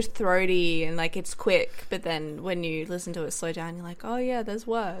she's so throaty and like it's quick. But then when you listen to it slow down, you're like, oh yeah, there's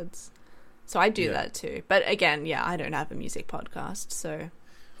words. So I do that too. But again, yeah, I don't have a music podcast, so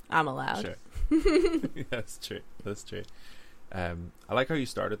I'm allowed. Sure. That's true. That's true. I like how you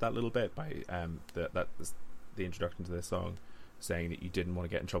started that little bit by the introduction to this song, saying that you didn't want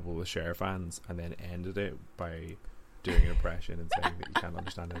to get in trouble with Cher fans, and then ended it by doing an impression and saying that you can't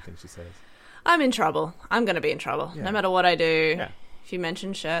understand anything she says. I'm in trouble. I'm going to be in trouble no matter what I do. Yeah. If you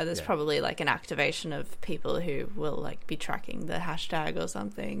mention Cher, there's probably like an activation of people who will like be tracking the hashtag or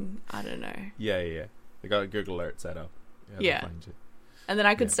something. I don't know. Yeah. They got a Google alert set up. Yeah. And then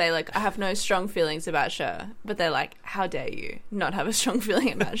I could say, like, I have no strong feelings about Cher. But they're like, how dare you not have a strong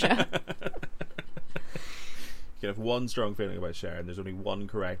feeling about Cher? You can have one strong feeling about Cher, and there's only one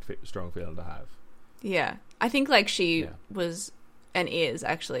correct strong feeling to have. Yeah. I think, like, she was and is,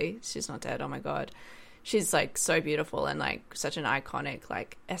 actually. She's not dead. Oh, my God. She's, like, so beautiful and, like, such an iconic,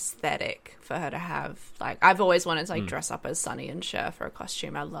 like, aesthetic for her to have. Like, I've always wanted to, like, dress up as Sonny and Cher for a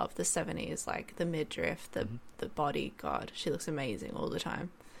costume. I love the 70s, like, the midriff, the body. God, she looks amazing all the time.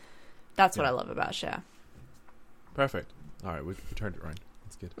 That's what I love about Cher. Perfect. All right, we turned it around.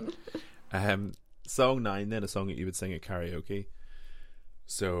 That's good. Song 9, then, a song that you would sing at karaoke.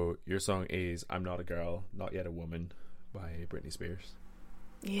 So, your song is "I'm Not a Girl, Not Yet a Woman" by Britney Spears.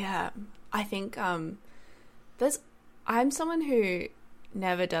 Yeah, I think I'm someone who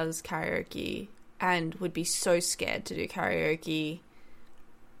never does karaoke and would be so scared to do karaoke.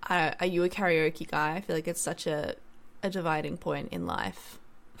 Are you a karaoke guy? I feel like it's such a dividing point in life.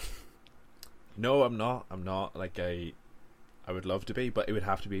 No, I'm not. Like, I would love to be, but it would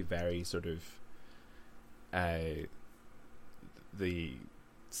have to be very sort of the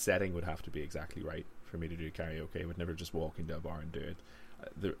setting would have to be exactly right for me to do karaoke. I would never just walk into a bar and do it.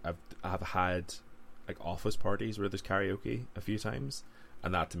 I've had like office parties where there's karaoke a few times,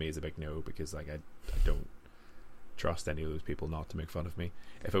 and that to me is a big no, because like I don't trust any of those people not to make fun of me.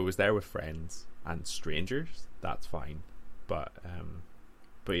 If I was there with friends and strangers, that's fine, but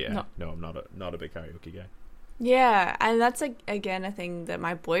yeah, no, I'm not a big karaoke guy. Yeah, and that's like again a thing that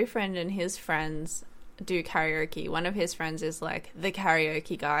my boyfriend and his friends do karaoke. One of his friends is like the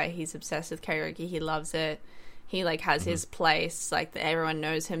karaoke guy. He's obsessed with karaoke. He loves it. He like has his place, like everyone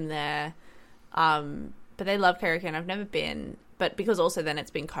knows him there. But they love karaoke, and I've never been. But because also then it's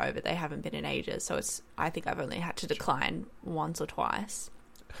been COVID, they haven't been in ages. So I think I've only had to decline once or twice.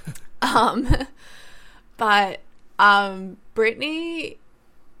 But Britney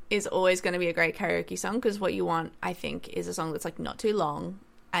is always going to be a great karaoke song, because what you want, I think, is a song that's like not too long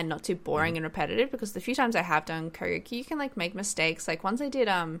and not too boring and repetitive. Because the few times I have done karaoke, you can like make mistakes. Like once I did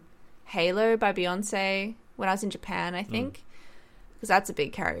Halo by Beyonce when I was in Japan, I think, because that's a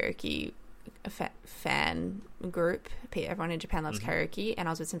big karaoke fan group. Everyone in Japan loves karaoke, and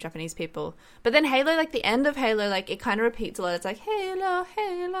I was with some Japanese people. But then Halo, like the end of Halo, like it kind of repeats a lot. It's like Halo,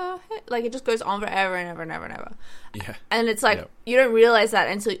 Halo, like it just goes on forever and ever and ever and ever. Yeah, and it's like you don't realize that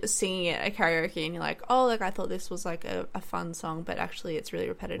until you're singing it at karaoke, and you're like, oh, like I thought this was like a fun song, but actually it's really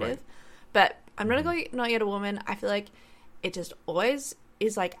repetitive. Right. But I'm not yet a woman. I feel like it just always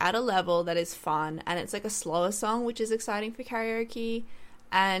is like at a level that is fun, and it's like a slower song, which is exciting for karaoke.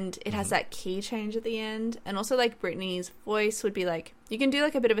 And it has that key change at the end. And also, like, Britney's voice would be, like... You can do,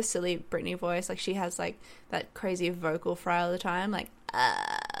 like, a bit of a silly Britney voice. Like, she has, like, that crazy vocal fry all the time. Like,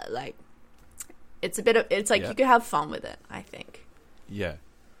 it's a bit of... It's, like, you could have fun with it, I think. Yeah.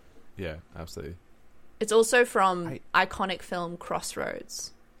 Yeah, absolutely. It's also from iconic film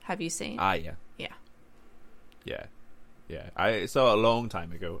Crossroads. Have you seen? Yeah. Yeah. Yeah. Yeah. I saw it a long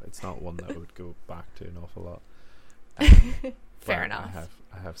time ago. It's not one that I would go back to an awful lot. Fair enough.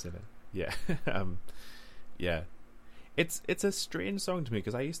 I have seen it. Yeah. Yeah. It's a strange song to me,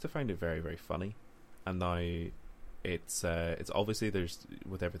 because I used to find it very, very funny, and now it's obviously there's,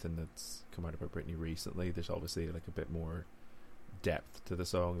 with everything that's come out about Britney recently, there's obviously like a bit more depth to the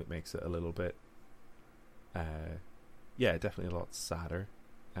song that makes it a little bit definitely a lot sadder.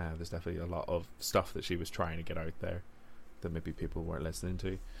 There's definitely a lot of stuff that she was trying to get out there that maybe people weren't listening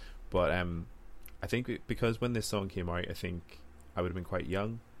to, but I think because when this song came out, I think I would have been quite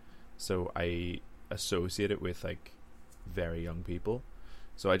young, so I associate it with like very young people.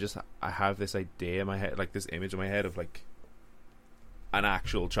 So I have this idea in my head, like this image in my head of like an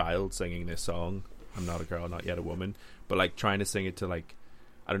actual child singing this song. I'm not a girl, not yet a woman, but like trying to sing it to like,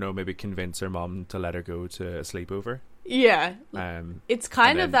 I don't know, maybe convince her mom to let her go to a sleepover. Yeah. It's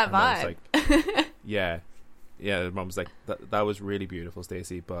kind of that vibe. Like, yeah. The mom's like, that was really beautiful,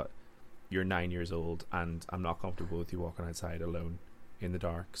 Stacey, but you're 9 years old and I'm not comfortable with you walking outside alone in the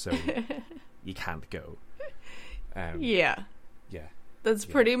dark, so you can't go. Yeah. That's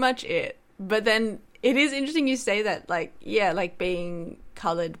pretty much it. But then it is interesting you say that, like, yeah, like being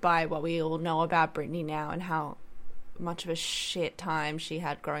coloured by what we all know about Britney now and how much of a shit time she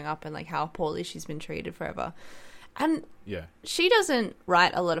had growing up and like how poorly she's been treated forever. And she doesn't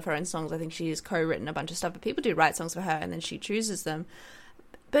write a lot of her own songs. I think she's co-written a bunch of stuff, but people do write songs for her and then she chooses them.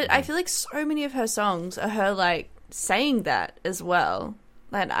 But I feel like so many of her songs are her like saying that as well.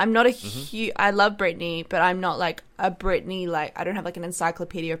 Like, I'm not a huge... I love Britney, but I'm not like a Britney, like I don't have like an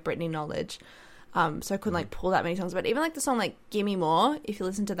encyclopedia of Britney knowledge. So I couldn't like pull that many songs. But even like the song like Gimme More, if you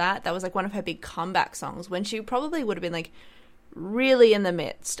listen to that, that was like one of her big comeback songs when she probably would have been like really in the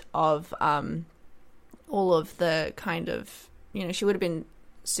midst of all of the kind of, you know, she would have been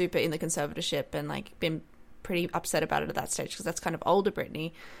super in the conservatorship and like been pretty upset about it at that stage because that's kind of older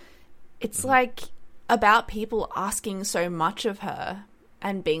Britney. It's like about people asking so much of her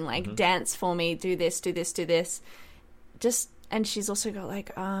and being like, dance for me, do this, do this, do this. Just, and she's also got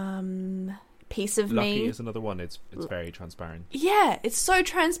like, Piece of Lucky Me. Lucky is another one. It's very transparent. Yeah, it's so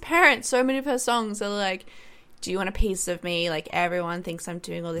transparent. So many of her songs are like, do you want a piece of me? Like, everyone thinks I'm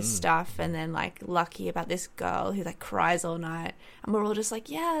doing all this stuff. And then like Lucky about this girl who like cries all night. And we're all just like,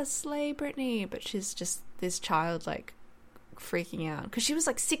 yeah, slay Britney. But she's just this child like freaking out. Because she was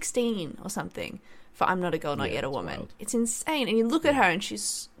like 16 or something for I'm Not a Girl, Not Yet a Woman. Wild. It's insane. And you look at her and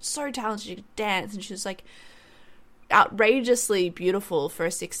she's so talented. She could dance and she's like outrageously beautiful for a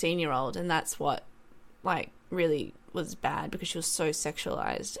 16-year-old. And that's what like really was bad because she was so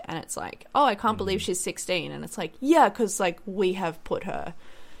sexualized. And it's like, oh, I can't believe she's 16. And it's like, yeah, because like we have put her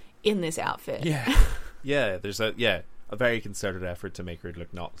in this outfit. Yeah, there's a very concerted effort to make her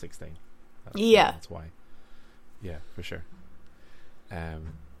look not 16. That's why. Yeah, for sure.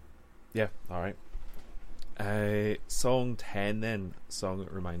 Yeah, all right. Song 10 then. Song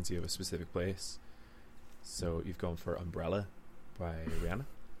that reminds you of a specific place. So you've gone for Umbrella by Rihanna.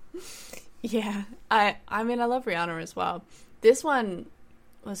 Yeah, I mean I love Rihanna as well. This one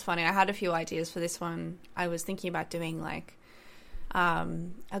was funny. I had a few ideas for this one. I was thinking about doing like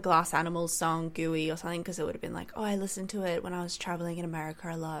a Glass Animals song, Gooey or something, because it would have been like, oh, I listened to it when I was traveling in America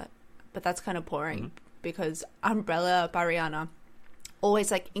a lot. But that's kind of boring because Umbrella by Rihanna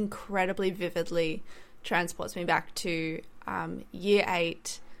always like incredibly vividly transports me back to year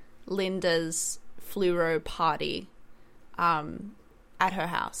 8 Linda's fluoro party at her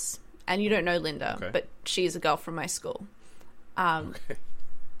house. And you don't know Linda, but she's a girl from my school. And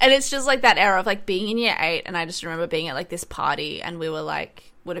it's just like that era of like being in year 8, and I just remember being at like this party and we were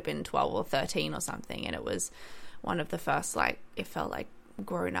like, would have been 12 or 13 or something, and it was one of the first like, it felt like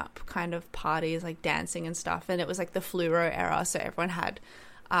grown up kind of parties, like dancing and stuff, and it was like the fluoro era, so everyone had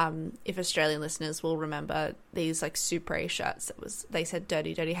if Australian listeners will remember these like Supre shirts that was, they said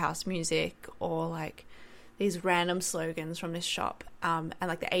dirty dirty house music, or like these random slogans from this shop, and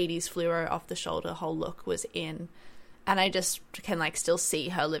like the 80s fluoro off the shoulder whole look was in, and I just can like still see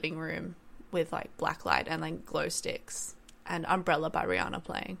her living room with like black light and like glow sticks and Umbrella by Rihanna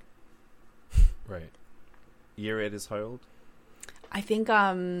playing. Right. Year 8 is how old? I think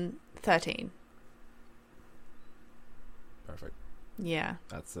 13. Perfect. Yeah.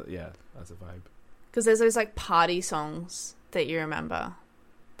 That's a vibe. Because there's those like party songs that you remember.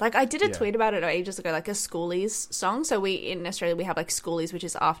 Like I did a tweet about it ages ago, like a schoolies song. So we in Australia we have like schoolies, which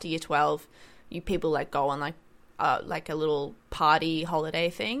is after year 12. You people like go on like a little party holiday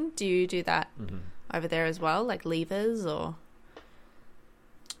thing. Do you do that over there as well, like leavers or?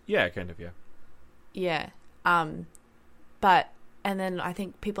 Yeah, kind of. Yeah. Yeah. But and then I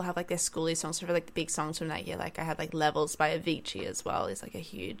think people have like their schoolies songs for like the big songs from that year. Like I had like Levels by Avicii as well. It's like a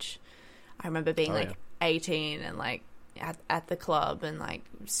huge. I remember being 18 and like at the club and like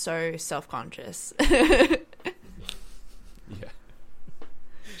so self-conscious. Yeah.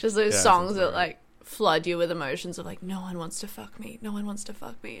 Just those songs that like flood you with emotions of like, no one wants to fuck me, no one wants to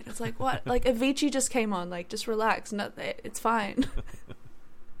fuck me, and it's like, what? Like Avicii just came on, like just relax, it's fine.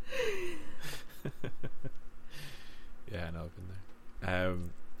 Yeah, no, I've been there.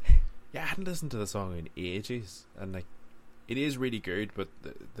 Yeah, I hadn't listened to the song in ages, and like it is really good, but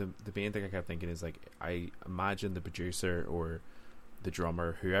the main thing I kept thinking is like, I imagine the producer or the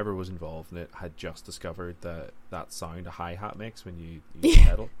drummer, whoever was involved in it, had just discovered that sound a hi-hat makes when you use the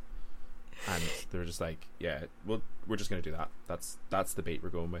pedal. And they were just like, yeah, well, we're just going to do that. That's the beat we're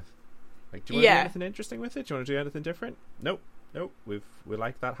going with. Like, do you want to do anything interesting with it? Do you want to do anything different? Nope. We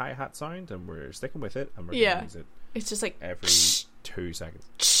like that hi-hat sound, and we're sticking with it, and we're going to use it. It's just like every 2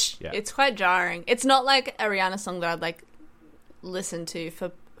 seconds. Yeah, it's quite jarring. It's not like a Rihanna song that I'd like listen to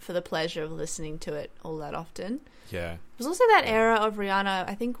for the pleasure of listening to it all that often. Yeah. There's also that era of Rihanna,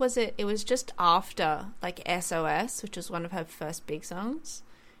 I think it was just after like SOS, which was one of her first big songs.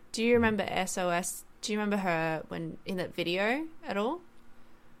 Do you remember SOS? Do you remember her when in that video at all?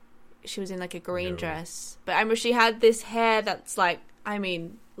 She was in like a green dress. But I remember she had this hair that's like, I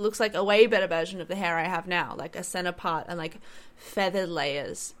mean, looks like a way better version of the hair I have now, like a center part and like feathered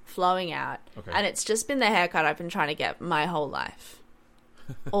layers flowing out. Okay. And it's just been the haircut I've been trying to get my whole life.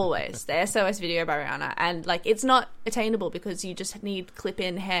 Always. The SOS video by Rihanna. And like, it's not attainable because you just need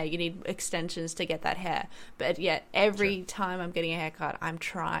clip-in hair. You need extensions to get that hair. But yet every time I'm getting a haircut, I'm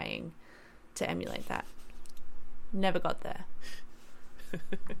trying to emulate that. Never got there.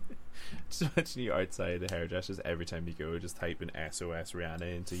 Just imagine you outside the hairdressers every time you go, just type in SOS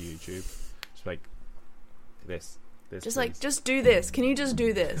Rihanna into YouTube. Just like this. Just please. Like, just do this. Can you just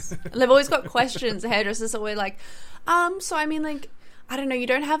do this? And they've always got questions. The hairdressers are always like, so I mean, like, I don't know, you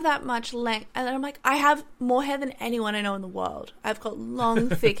don't have that much length. And then I'm like, I have more hair than anyone I know in the world. I've got long,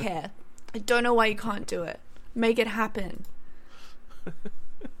 thick hair. I don't know why you can't do it. Make it happen.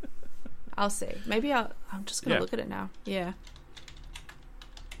 I'll see. Maybe I'm just going to look at it now. Yeah.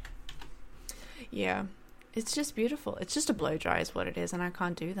 Yeah. It's just beautiful. It's just a blow dry is what it is, and I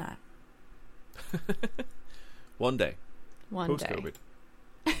can't do that. One day. Post-COVID.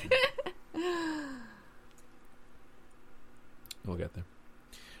 We'll get there.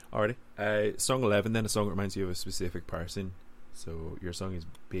 Alrighty. Song 11 then, a song that reminds you of a specific person. So your song is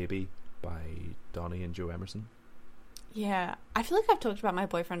Baby by Donny and Joe Emerson. Yeah. I feel like I've talked about my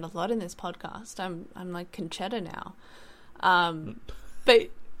boyfriend a lot in this podcast. I'm like Conchetta now. But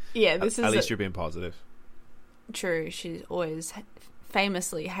yeah, this is... At least you're being positive. True. She always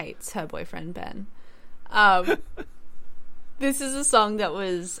famously hates her boyfriend, Ben. This is a song that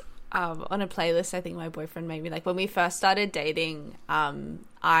was... on a playlist I think my boyfriend made me. Like when we first started dating,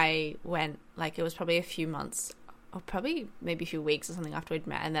 I went, like it was probably a few months or probably maybe a few weeks or something after we'd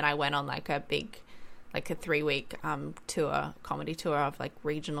met, and then I went on like a big, like a 3-week comedy tour of like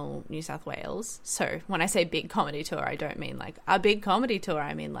regional New South Wales. So when I say big comedy tour, I don't mean like a big comedy tour,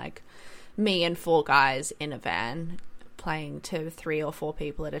 I mean like me and 4 guys in a van playing to 3 or 4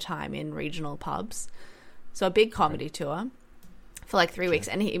 people at a time in regional pubs. So a big comedy tour for like 3 weeks,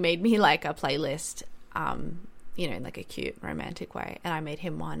 and he made me like a playlist, you know, in like a cute romantic way, and I made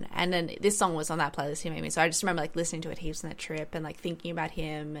him one, and then this song was on that playlist he made me. So I just remember like listening to it heaps on that trip and like thinking about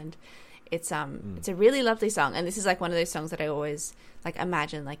him, and it's a really lovely song, and this is like one of those songs that I always like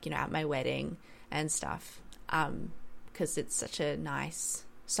imagine like, you know, at my wedding and stuff, because it's such a nice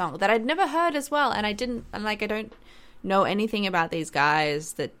song that I'd never heard as well, and I don't know anything about these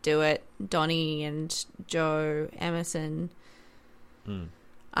guys that do it, Donny and Joe Emerson.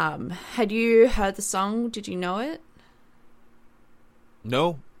 Had you heard the song? Did you know it?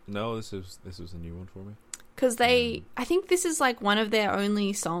 No, this was a new one for me. Because I think this is like one of their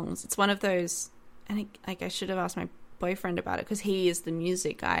only songs. It's one of those, and I should have asked my boyfriend about it because he is the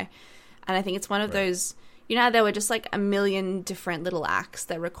music guy, and I think it's one of those. You know, there were just like a million different little acts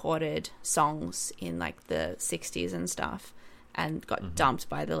that recorded songs in like the 60s and stuff, and got dumped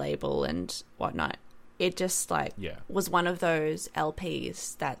by the label and whatnot. It just like was one of those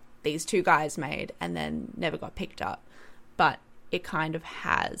LPs that these 2 guys made and then never got picked up. But it kind of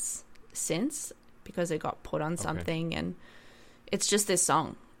has since, because it got put on something, and it's just this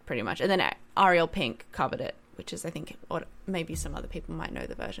song pretty much. And then Ariel Pink covered it, which is I think, or maybe some other people might know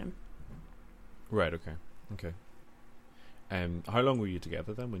the version. Right, okay. How long were you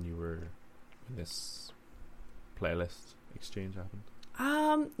together then when this playlist exchange happened?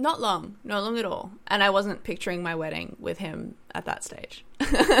 Not long at all. And I wasn't picturing my wedding with him at that stage.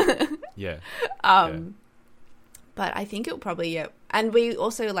 Yeah. But I think it probably, and we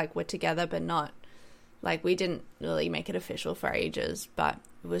also like were together, but not like, we didn't really make it official for ages, but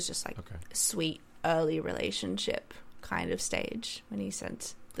it was just like a sweet early relationship kind of stage when he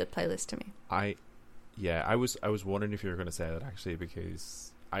sent the playlist to me. I was wondering if you were going to say that actually,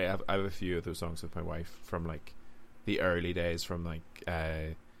 because I have a few of those songs with my wife from like the early days, from like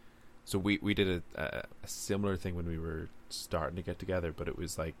so we did a similar thing when we were starting to get together, but it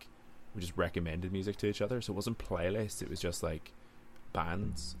was like we just recommended music to each other, so it wasn't playlists, it was just like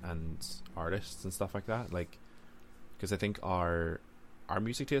bands and artists and stuff like that, like, because I think our our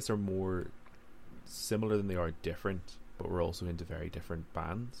music tastes are more similar than they are different, but we're also into very different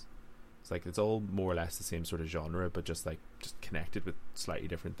bands. It's like it's all more or less the same sort of genre, but just connected with slightly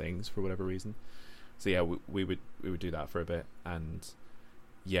different things for whatever reason. So yeah, we would do that for a bit, and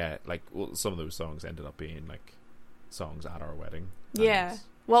yeah, like some of those songs ended up being like songs at our wedding. Yeah.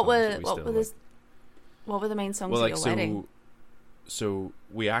 What were the main songs at your wedding? So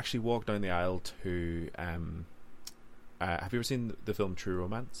we actually walked down the aisle to have you ever seen the film True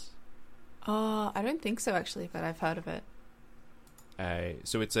Romance? Oh, I don't think so actually, but I've heard of it.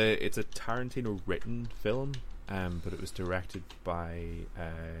 So it's a Tarantino written film, but it was directed by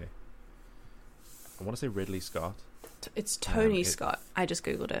I want to say Ridley Scott. It's Tony Scott. I just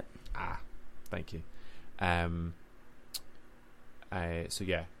googled it. Thank you. So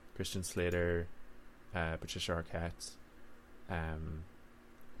yeah, Christian Slater, Patricia Arquette.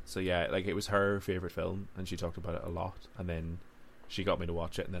 So yeah, like it was her favorite film, and she talked about it a lot. And then she got me to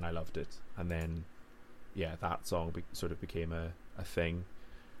watch it, and then I loved it. And then yeah, that song sort of became a thing.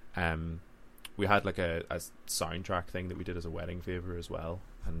 We had like a soundtrack thing that we did as a wedding favor as well,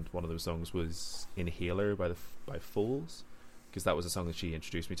 and one of those songs was Inhaler by Foals, because that was a song that she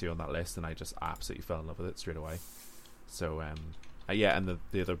introduced me to on that list, and I just absolutely fell in love with it straight away. So yeah, and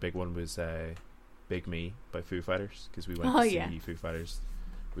the other big one was Big Me by Foo Fighters, because we went to see Foo Fighters.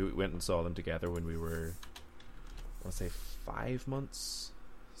 We went and saw them together when we were, I want to say 5 months,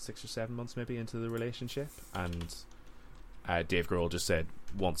 6 or 7 months maybe into the relationship, and Dave Grohl just said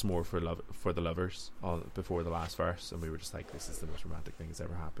once more for the lovers before the last verse, and we were just like, this is the most romantic thing that's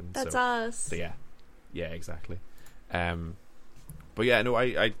ever happened. That's us. So yeah, exactly. But yeah, no,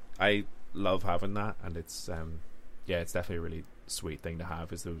 I love having that, and it's it's definitely a really sweet thing to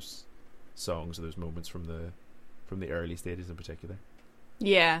have, is those songs or those moments from the early stages in particular.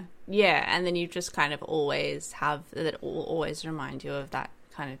 Yeah, and then you just kind of always have that, always remind you of that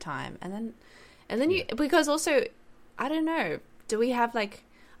kind of time, and then you, because also, I don't know, do we have like,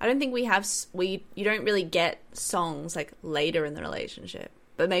 I don't think you don't really get songs like later in the relationship,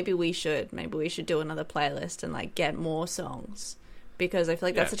 but maybe we should do another playlist and like get more songs, because I feel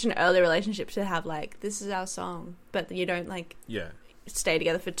like that's such an early relationship to have like, this is our song, but you don't like stay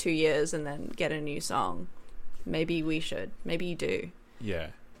together for 2 years and then get a new song. Maybe we should. Maybe you do. Yeah.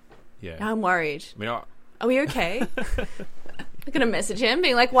 Now I'm worried. I mean, are we okay? I'm gonna message him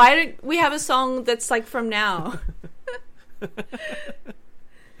being like, why don't we have a song that's like from now?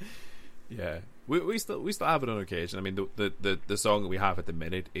 Yeah, we still have it on occasion. I mean, the song that we have at the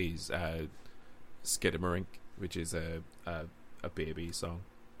minute is Skidamarink, which is a baby song,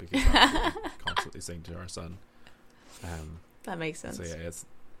 because that's what we constantly sing to our son. That makes sense. So it's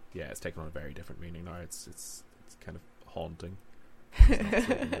taken on a very different meaning now. It's kind of haunting.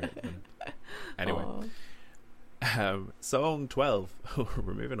 Anyway, song 12.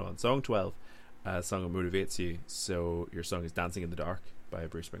 We're moving on. Song 12, song that motivates you. So your song is "Dancing in the Dark" by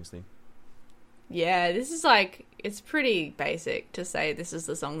Bruce Springsteen. Yeah, this is like, it's pretty basic to say this is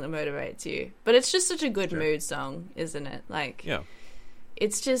the song that motivates you, but it's just such a good mood song, isn't it? Like, yeah,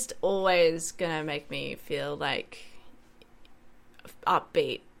 it's just always gonna make me feel like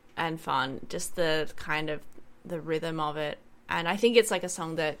upbeat and fun, just the kind of the rhythm of it. And I think it's like a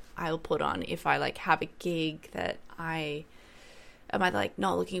song that I'll put on if I like have a gig that I am either like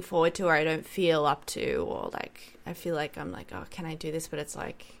not looking forward to, or I don't feel up to, or like I feel like I'm like, oh, can I do this? But it's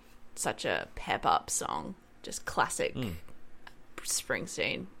like such a pep up song, just classic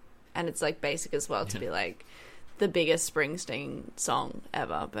Springsteen, and it's like basic as well to be like the biggest Springsteen song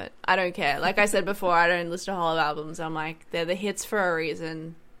ever. But I don't care. Like I said before, I don't listen to whole albums. I'm like, they're the hits for a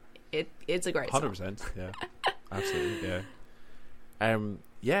reason. It's a great song. 100%. Yeah, absolutely. Yeah.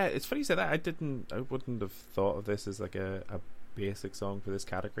 Yeah, it's funny you say that. I wouldn't have thought of this as like a basic song for this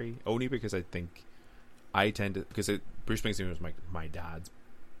category, only because I think I tend to, because Bruce Springsteen was my dad's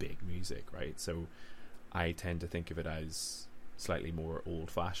big music, right? So I tend to think of it as slightly more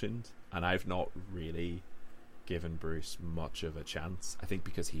old-fashioned, and I've not really given Bruce much of a chance. I think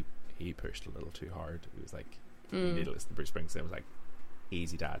because he pushed a little too hard. It was like, you need to listen to Bruce Springsteen. I was like,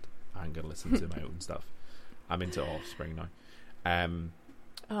 easy, Dad, I'm gonna listen to my own stuff. I'm into Offspring now. I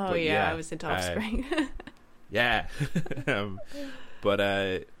was into Offspring. Yeah. But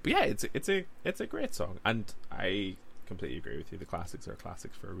yeah, it's a great song, and I completely agree with you. The classics are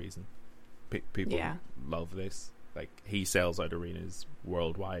classics for a reason. People love this. Like, he sells out arenas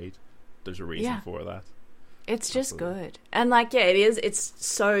worldwide. There's a reason for that. It's just good. And like, yeah, it is. It's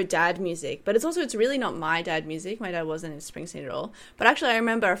so dad music, but it's really not my dad music. My dad wasn't into Springsteen at all. But actually, I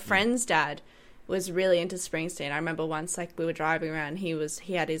remember a friend's dad was really into Springsteen. I remember once, like, we were driving around,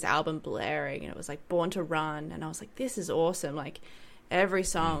 he had his album blaring, and it was like Born to Run, and I was like, this is awesome. Like, Every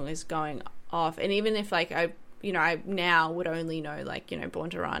song is going off. And even if like I now would only know like, Born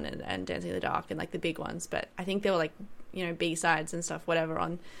to Run and Dancing in the Dark and like the big ones, but I think there were like, B-sides and stuff, whatever,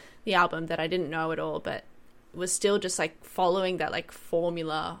 on the album that I didn't know at all, but was still just like following that like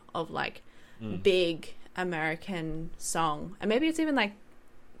formula of like big American song. And maybe it's even like,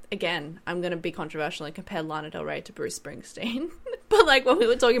 again, I'm going to be controversial and compare Lana Del Rey to Bruce Springsteen. But like what we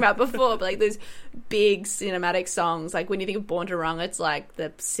were talking about before, but like those big cinematic songs, like when you think of Born to Run, it's like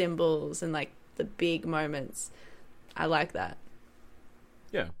the cymbals and like the big moments. I like that.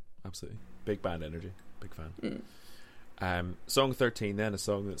 Yeah, absolutely. Big band energy. Big fan. Song 13 then, a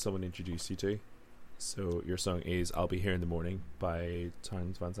song that someone introduced you to. So your song is I'll Be Here in the Morning by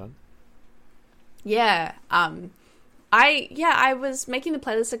Townes Van Zandt. Yeah. I was making the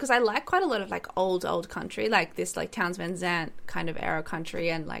playlist because I like quite a lot of like old country, like this like Townes Van Zandt kind of era country,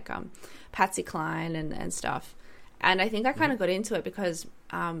 and like Patsy Cline and stuff. And I think I kind of got into it because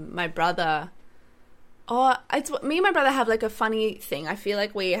my brother, me and my brother have like a funny thing. I feel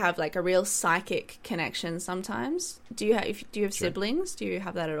like we have like a real psychic connection sometimes. Do you have Sure. siblings? Do you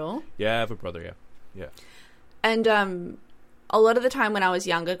have that at all? Yeah, I have a brother, yeah. And a lot of the time when I was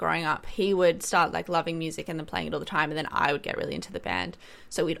younger growing up, he would start like loving music and then playing it all the time, and then I would get really into the band.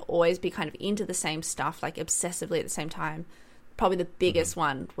 So we'd always be kind of into the same stuff, like obsessively at the same time. Probably the biggest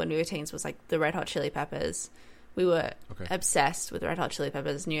one when we were teens was like the Red Hot Chili Peppers. We were obsessed with the Red Hot Chili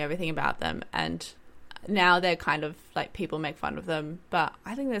Peppers, knew everything about them, and now they're kind of like, people make fun of them, but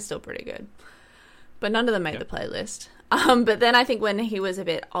I think they're still pretty good. But none of them made the playlist. But then I think when he was a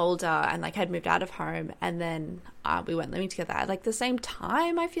bit older and like had moved out of home, and then we went living together at like the same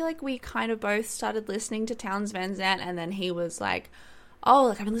time, I feel like we kind of both started listening to Townes Van Zandt. And then he was like, oh,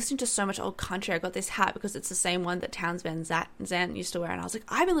 like I've been listening to so much old country. I got this hat because it's the same one that Townes Van Zandt used to wear. And I was like,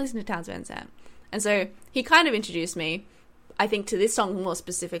 I've been listening to Townes Van Zandt. And so he kind of introduced me, I think, to this song more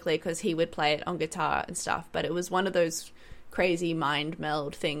specifically because he would play it on guitar and stuff. But it was one of those crazy mind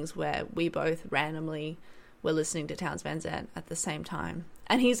meld things where we both randomly were listening to Townes Van Zandt at the same time.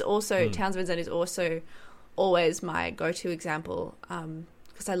 And he's also, Townes Van Zandt is also always my go-to example,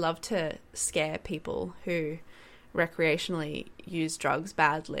 because I love to scare people who recreationally use drugs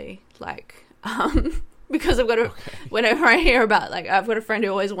badly. Like, because I've got whenever I hear about, like, I've got a friend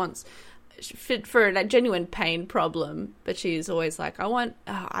who always wants fit for a genuine pain problem, but she's always like,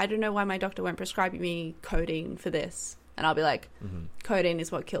 I don't know why my doctor won't prescribe me codeine for this. And I'll be like, codeine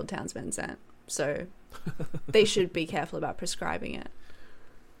is what killed Townes Van Zandt. So they should be careful about prescribing it.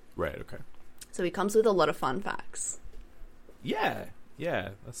 Right, okay. So he comes with a lot of fun facts. Yeah.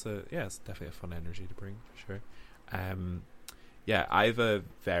 It's definitely a fun energy to bring, for sure. I have a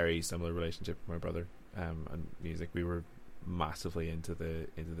very similar relationship with my brother and music. We were massively into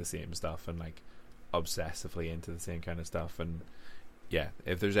the same stuff, and like obsessively into the same kind of stuff. And yeah,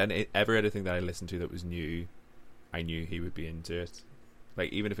 if there's ever anything that I listened to that was new, I knew he would be into it.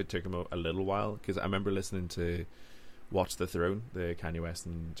 Like, even if it took him a little while, because I remember listening to Watch the Throne, the Kanye West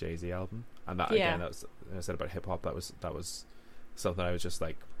and Jay-Z album, and that again, that was, I said about hip hop, that was something I was just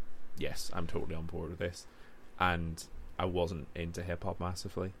like, yes, I'm totally on board with this. And I wasn't into hip hop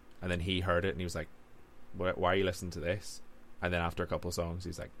massively, and then he heard it and he was like, why are you listening to this? And then after a couple of songs,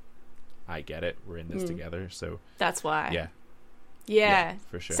 he's like, I get it, we're in this together. So that's why. Yeah,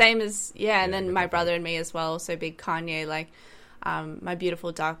 for sure. Same as and then my brother and me as well. So big Kanye, like. My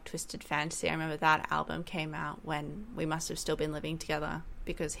Beautiful Dark Twisted Fantasy, I remember that album came out when we must have still been living together,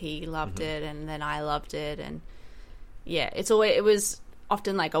 because he loved it and then I loved it. And yeah, it was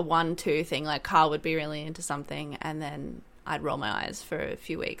often like a 1-2 thing. Like Carl would be really into something and then I'd roll my eyes for a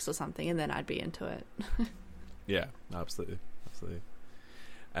few weeks or something, and then I'd be into it. Yeah, absolutely.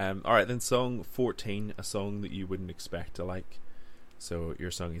 Alright, then song 14, a song that you wouldn't expect to like. So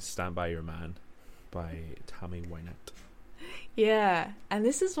your song is Stand By Your Man by Tammy Wynette. Yeah, and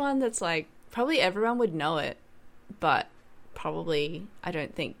this is one that's like, probably everyone would know it, but probably I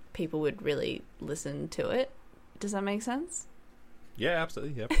don't think people would really listen to it. Does that make sense? Yeah,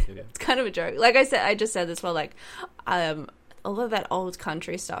 absolutely. Yep. Yeah. It's kind of a joke. Like I just said this, well, like, a lot of that old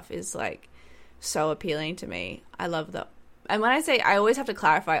country stuff is like so appealing to me. I love that. And when I say, I always have to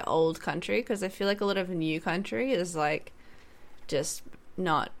clarify old country, because I feel like a lot of new country is like just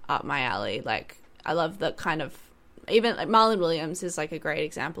not up my alley. Like, I love the kind of, even like Marlon Williams is like a great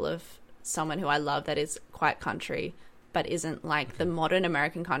example of someone who I love that is quite country, but isn't like the modern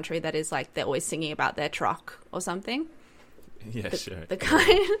American country that is like they're always singing about their truck or something. Yeah, sure. The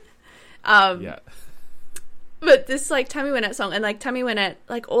kind. Yeah. But this like Tammy Wynette song, and like Tammy Wynette,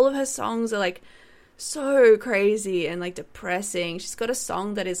 like all of her songs are like so crazy and like depressing. She's got a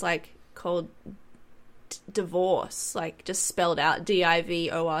song that is like called divorce, like just spelled out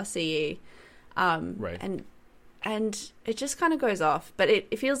Divorce. Right. And it just kind of goes off, but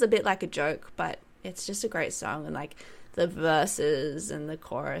it feels a bit like a joke, but it's just a great song, and like the verses and the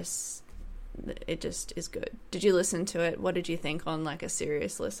chorus, it just is good. Did you listen to it? What did you think on like a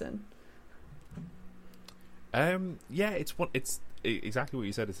serious listen? Yeah, it's exactly what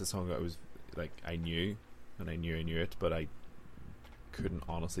you said. It's a song that I was like, I knew it, but I couldn't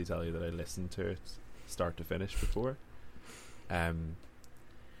honestly tell you that I listened to it start to finish before.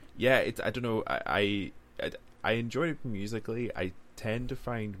 Yeah, I don't know. I enjoyed it musically. I tend to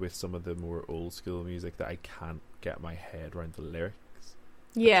find with some of the more old school music that I can't get my head around the lyrics.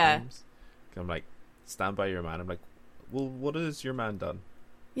 Yeah. I'm like, Stand By Your Man. I'm like, well, what has your man done?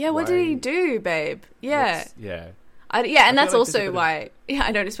 Yeah, what did he do, babe? Yeah. Yeah. And that's also why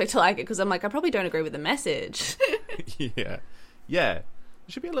I don't expect to like it, because I'm like, I probably don't agree with the message. Yeah. There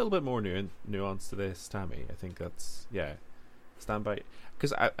should be a little bit more nuance to this, Tammy. I think that's, stand by,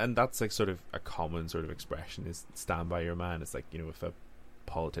 because and that's like sort of a common sort of expression is stand by your man. It's like, you know, if a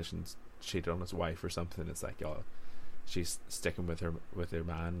politician's cheated on his wife or something, it's like, oh, she's sticking with her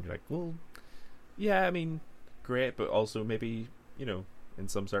man. You're like, well, yeah, I mean, great, but also maybe, you know, in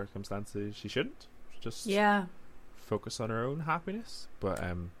some circumstances she shouldn't just focus on her own happiness. But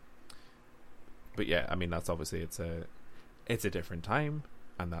yeah, I mean, that's obviously it's a different time,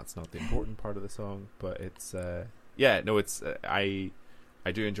 and that's not the important part of the song. But it's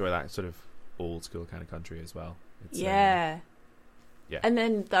I do enjoy that sort of old school kind of country as well. It's, yeah. And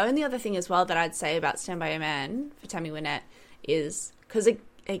then the only other thing as well that I'd say about Stand By Your Man for Tammy Wynette is, because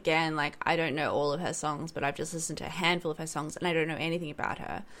again, like, I don't know all of her songs, but I've just listened to a handful of her songs and I don't know anything about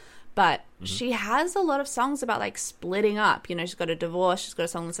her. But she has a lot of songs about like splitting up. You know, she's got a divorce. She's got a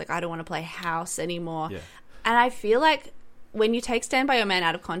song that's like, I don't want to play house anymore. Yeah. And I feel like when you take Stand By Your Man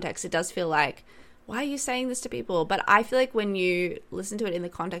out of context, it does feel like, why are you saying this to people? But I feel like when you listen to it in the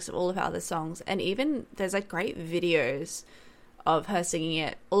context of all of her other songs, and even there's like great videos of her singing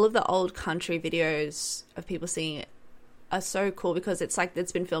it, all of the old country videos of people singing it are so cool, because it's like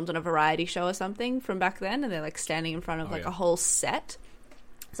it's been filmed on a variety show or something from back then, and they're like standing in front of a whole set.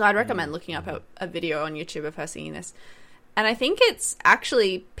 So I'd recommend looking up a video on YouTube of her singing this. And I think it's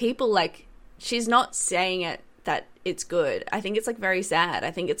actually people like, she's not saying it that it's good. I think it's like very sad.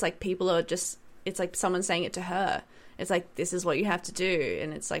 I think it's like people are just, it's like someone saying it to her. It's like, this is what you have to do,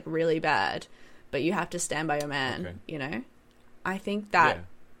 and it's like really bad, but you have to stand by your man, you know? I think that,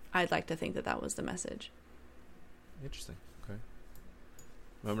 I'd like to think that that was the message. Interesting. Okay.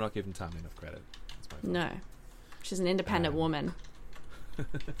 I'm not giving Tammy enough credit. That's my fault. No. She's an independent woman.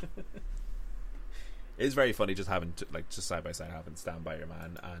 It's very funny just having just side by side having Stand By Your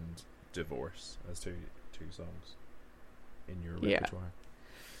Man and Divorce as two songs in your repertoire.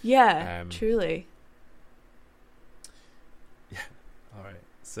 Yeah, truly. Yeah. All right.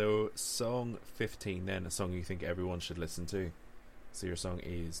 So song 15 then, a song you think everyone should listen to. So your song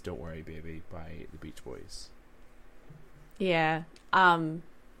is Don't Worry Baby by the Beach Boys. Yeah. And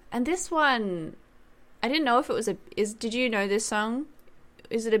this one, I didn't know if it was did you know this song?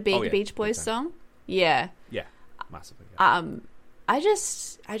 Is it a big Beach Boys song? Yeah. Yeah. Massively. Yeah. I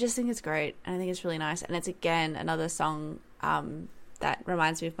just think it's great, and I think it's really nice, and it's again another song that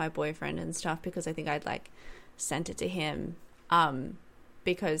reminds me of my boyfriend and stuff, because I think I'd like sent it to him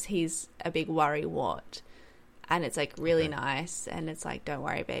because he's a big worrywart, and it's like really nice, and it's like, don't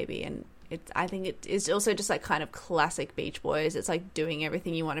worry baby, and I think it is also just like kind of classic Beach Boys. It's like doing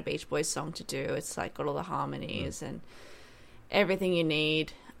everything you want a Beach Boys song to do. It's like got all the harmonies and everything you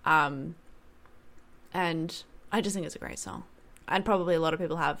need, and I just think it's a great song, and probably a lot of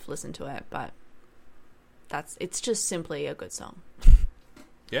people have listened to it, but it's just simply a good song.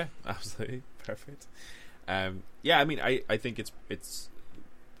 Yeah, absolutely perfect. Yeah, I mean, I think it's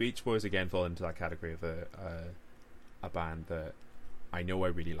Beach Boys again fall into that category of a band that I know I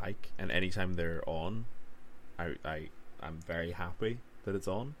really like, and anytime they're on, I'm very happy that it's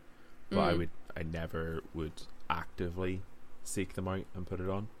on, but I never would actively seek them out and put it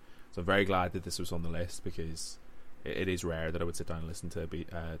on. So I'm very glad that this was on the list, because it is rare that I would sit down and listen to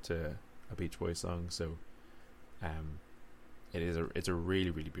a Beach Boys song. So it's a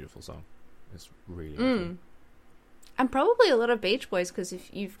really, really beautiful song. It's really lovely. And probably a lot of Beach Boys, because if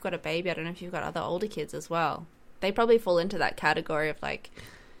you've got a baby, I don't know if you've got other older kids as well, they probably fall into that category of like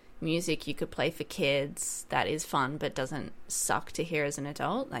music you could play for kids that is fun but doesn't suck to hear as an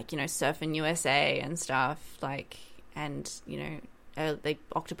adult, like, you know, Surfing USA and stuff, like, and, you know, like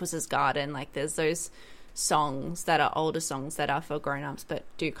Octopus's Garden, like there's those songs that are older songs that are for grown-ups but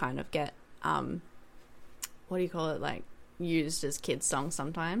do kind of get what do you call it, like used as kids songs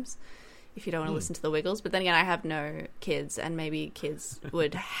sometimes. if you don't want to listen to the Wiggles. But then again, I have no kids, and maybe kids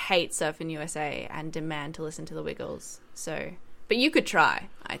would hate Surfing USA and demand to listen to the Wiggles. So, but you could try,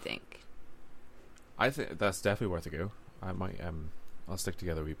 I think. I think that's definitely worth a go. I might I'll stick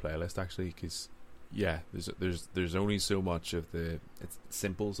together a wee playlist actually, because yeah, there's only so much of the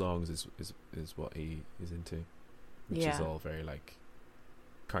simple songs is what he is into, which is all very like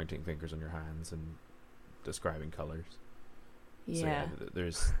counting fingers on your hands and describing colours. Yeah.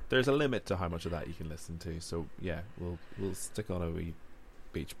 So, there's a limit to how much of that you can listen to. So yeah, we'll stick on a wee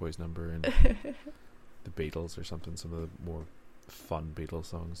Beach Boys number and the Beatles or something, some of the more fun Beatles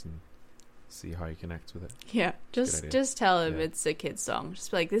songs, and see how you connect with it. Yeah, just tell him it's a kid's song.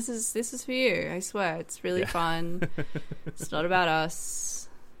 Just be like, this is for you. I swear, it's really fun. It's not about us.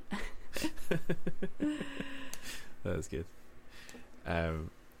 That is good.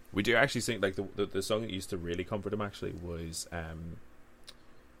 We do actually sing, like the song that used to really comfort him actually was I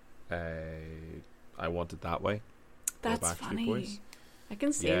Want It That Way. That's funny. Boys. I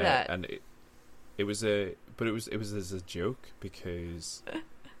can see that. And it was as a joke, because have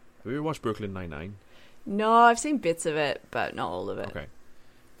you ever watched Brooklyn Nine-Nine? No, I've seen bits of it, but not all of it. Okay.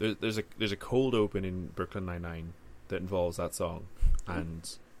 There's a cold open in Brooklyn Nine-Nine that involves that song, and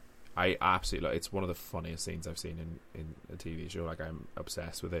I absolutely like. It's one of the funniest scenes I've seen in a TV show. Like, I'm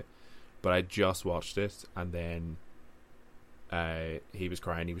obsessed with it. But I just watched it, and then he was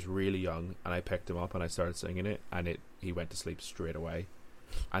crying. He was really young, and I picked him up and I started singing it, and he went to sleep straight away.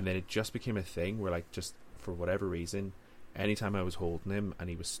 And then it just became a thing where, like, just for whatever reason, anytime I was holding him and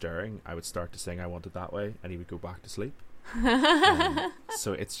he was stirring, I would start to sing "I Want It That Way," and he would go back to sleep.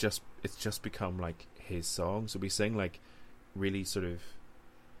 So it's just become like his song. So we sing like really sort of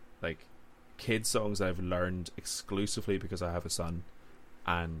like kids songs that I've learned exclusively because I have a son,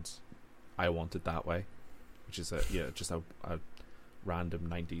 and "I Want It That Way," which is just a random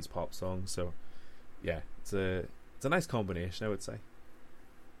 90s pop song. So yeah, it's a nice combination, I would say.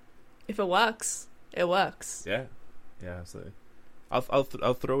 If it works, it works. Yeah, absolutely.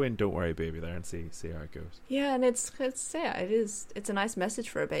 I'll throw in "Don't Worry Baby" there and see how it goes. Yeah, and it's a nice message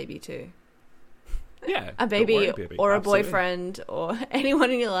for a baby too. Yeah, a baby, baby. or Absolutely. A boyfriend or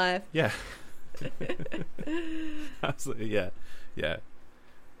anyone in your life. Yeah. Absolutely,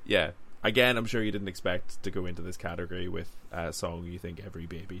 yeah. Again, I'm sure you didn't expect to go into this category with a song you think every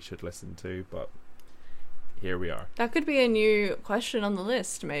baby should listen to, but here we are. That could be a new question on the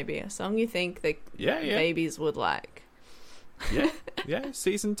list, maybe. A song you think that babies would like. Yeah.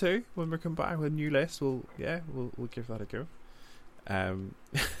 Season 2, when we come back with a new list, we'll give that a go.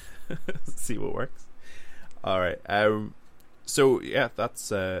 See what works. All right. So yeah,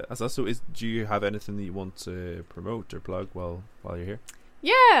 that's us. So do you have anything that you want to promote or plug while you're here?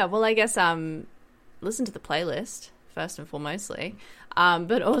 Yeah, well, I guess listen to the playlist first and foremostly,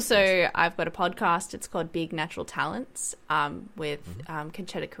 but also I've got a podcast. It's called Big Natural Talents with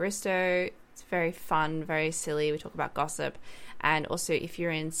Conchetta Caristo. It's very fun, very silly. We talk about gossip. And also, if you're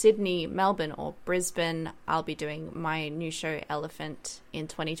in Sydney, Melbourne, or Brisbane, I'll be doing my new show Elephant in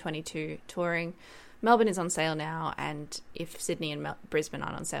 2022 touring. Melbourne is on sale now, and if Sydney and Brisbane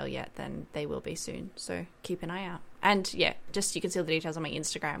aren't on sale yet, then they will be soon. So keep an eye out. And yeah, just you can see all the details on my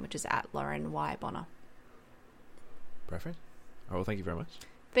Instagram, which is @LaurenY Bonner. Perfect. Oh, well, thank you very much.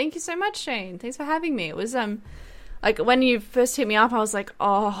 Thank you so much, Shane. Thanks for having me. It was like when you first hit me up, I was like,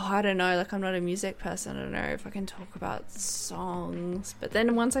 oh, I don't know, like I'm not a music person. I don't know if I can talk about songs. But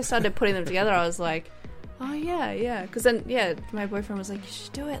then once I started putting them together, I was like, oh yeah. Because then, my boyfriend was like, you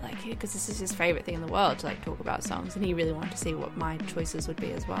should do it, like, because this is his favorite thing in the world to like talk about songs, and he really wanted to see what my choices would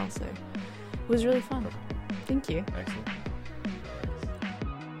be as well. So it was really fun. Thank you. Excellent.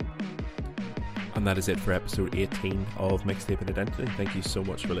 And that is it for episode 18 of Mixtape and Identity. Thank you so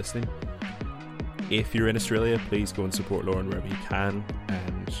much for listening. If you're in Australia, please go and support Lauren wherever you can.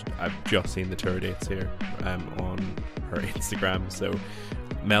 And I've just seen the tour dates here on her Instagram. So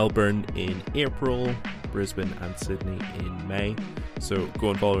Melbourne in April, Brisbane and Sydney in May. So go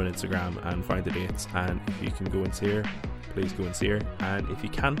and follow her on Instagram and find the dates. And if you can go and see her, please go and see her. And if you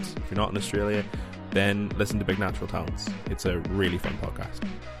can't, if you're not in Australia, then listen to Big Natural Talents. It's a really fun podcast.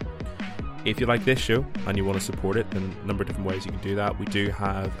 If you like this show and you want to support it, then a number of different ways you can do that. We do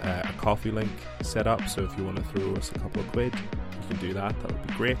have a coffee link set up, so if you want to throw us a couple of quid, you can do that. That would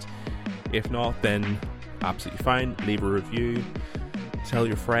be great. If not, then absolutely fine. Leave a review, tell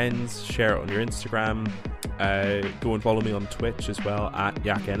your friends, share it on your Instagram. Go and follow me on Twitch as well,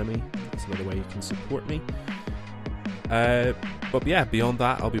 @YakEnemy. That's another way you can support me. But yeah, beyond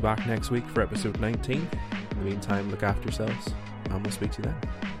that, I'll be back next week for episode 19. In the meantime, look after yourselves, and we'll speak to you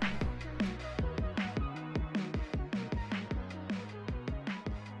then.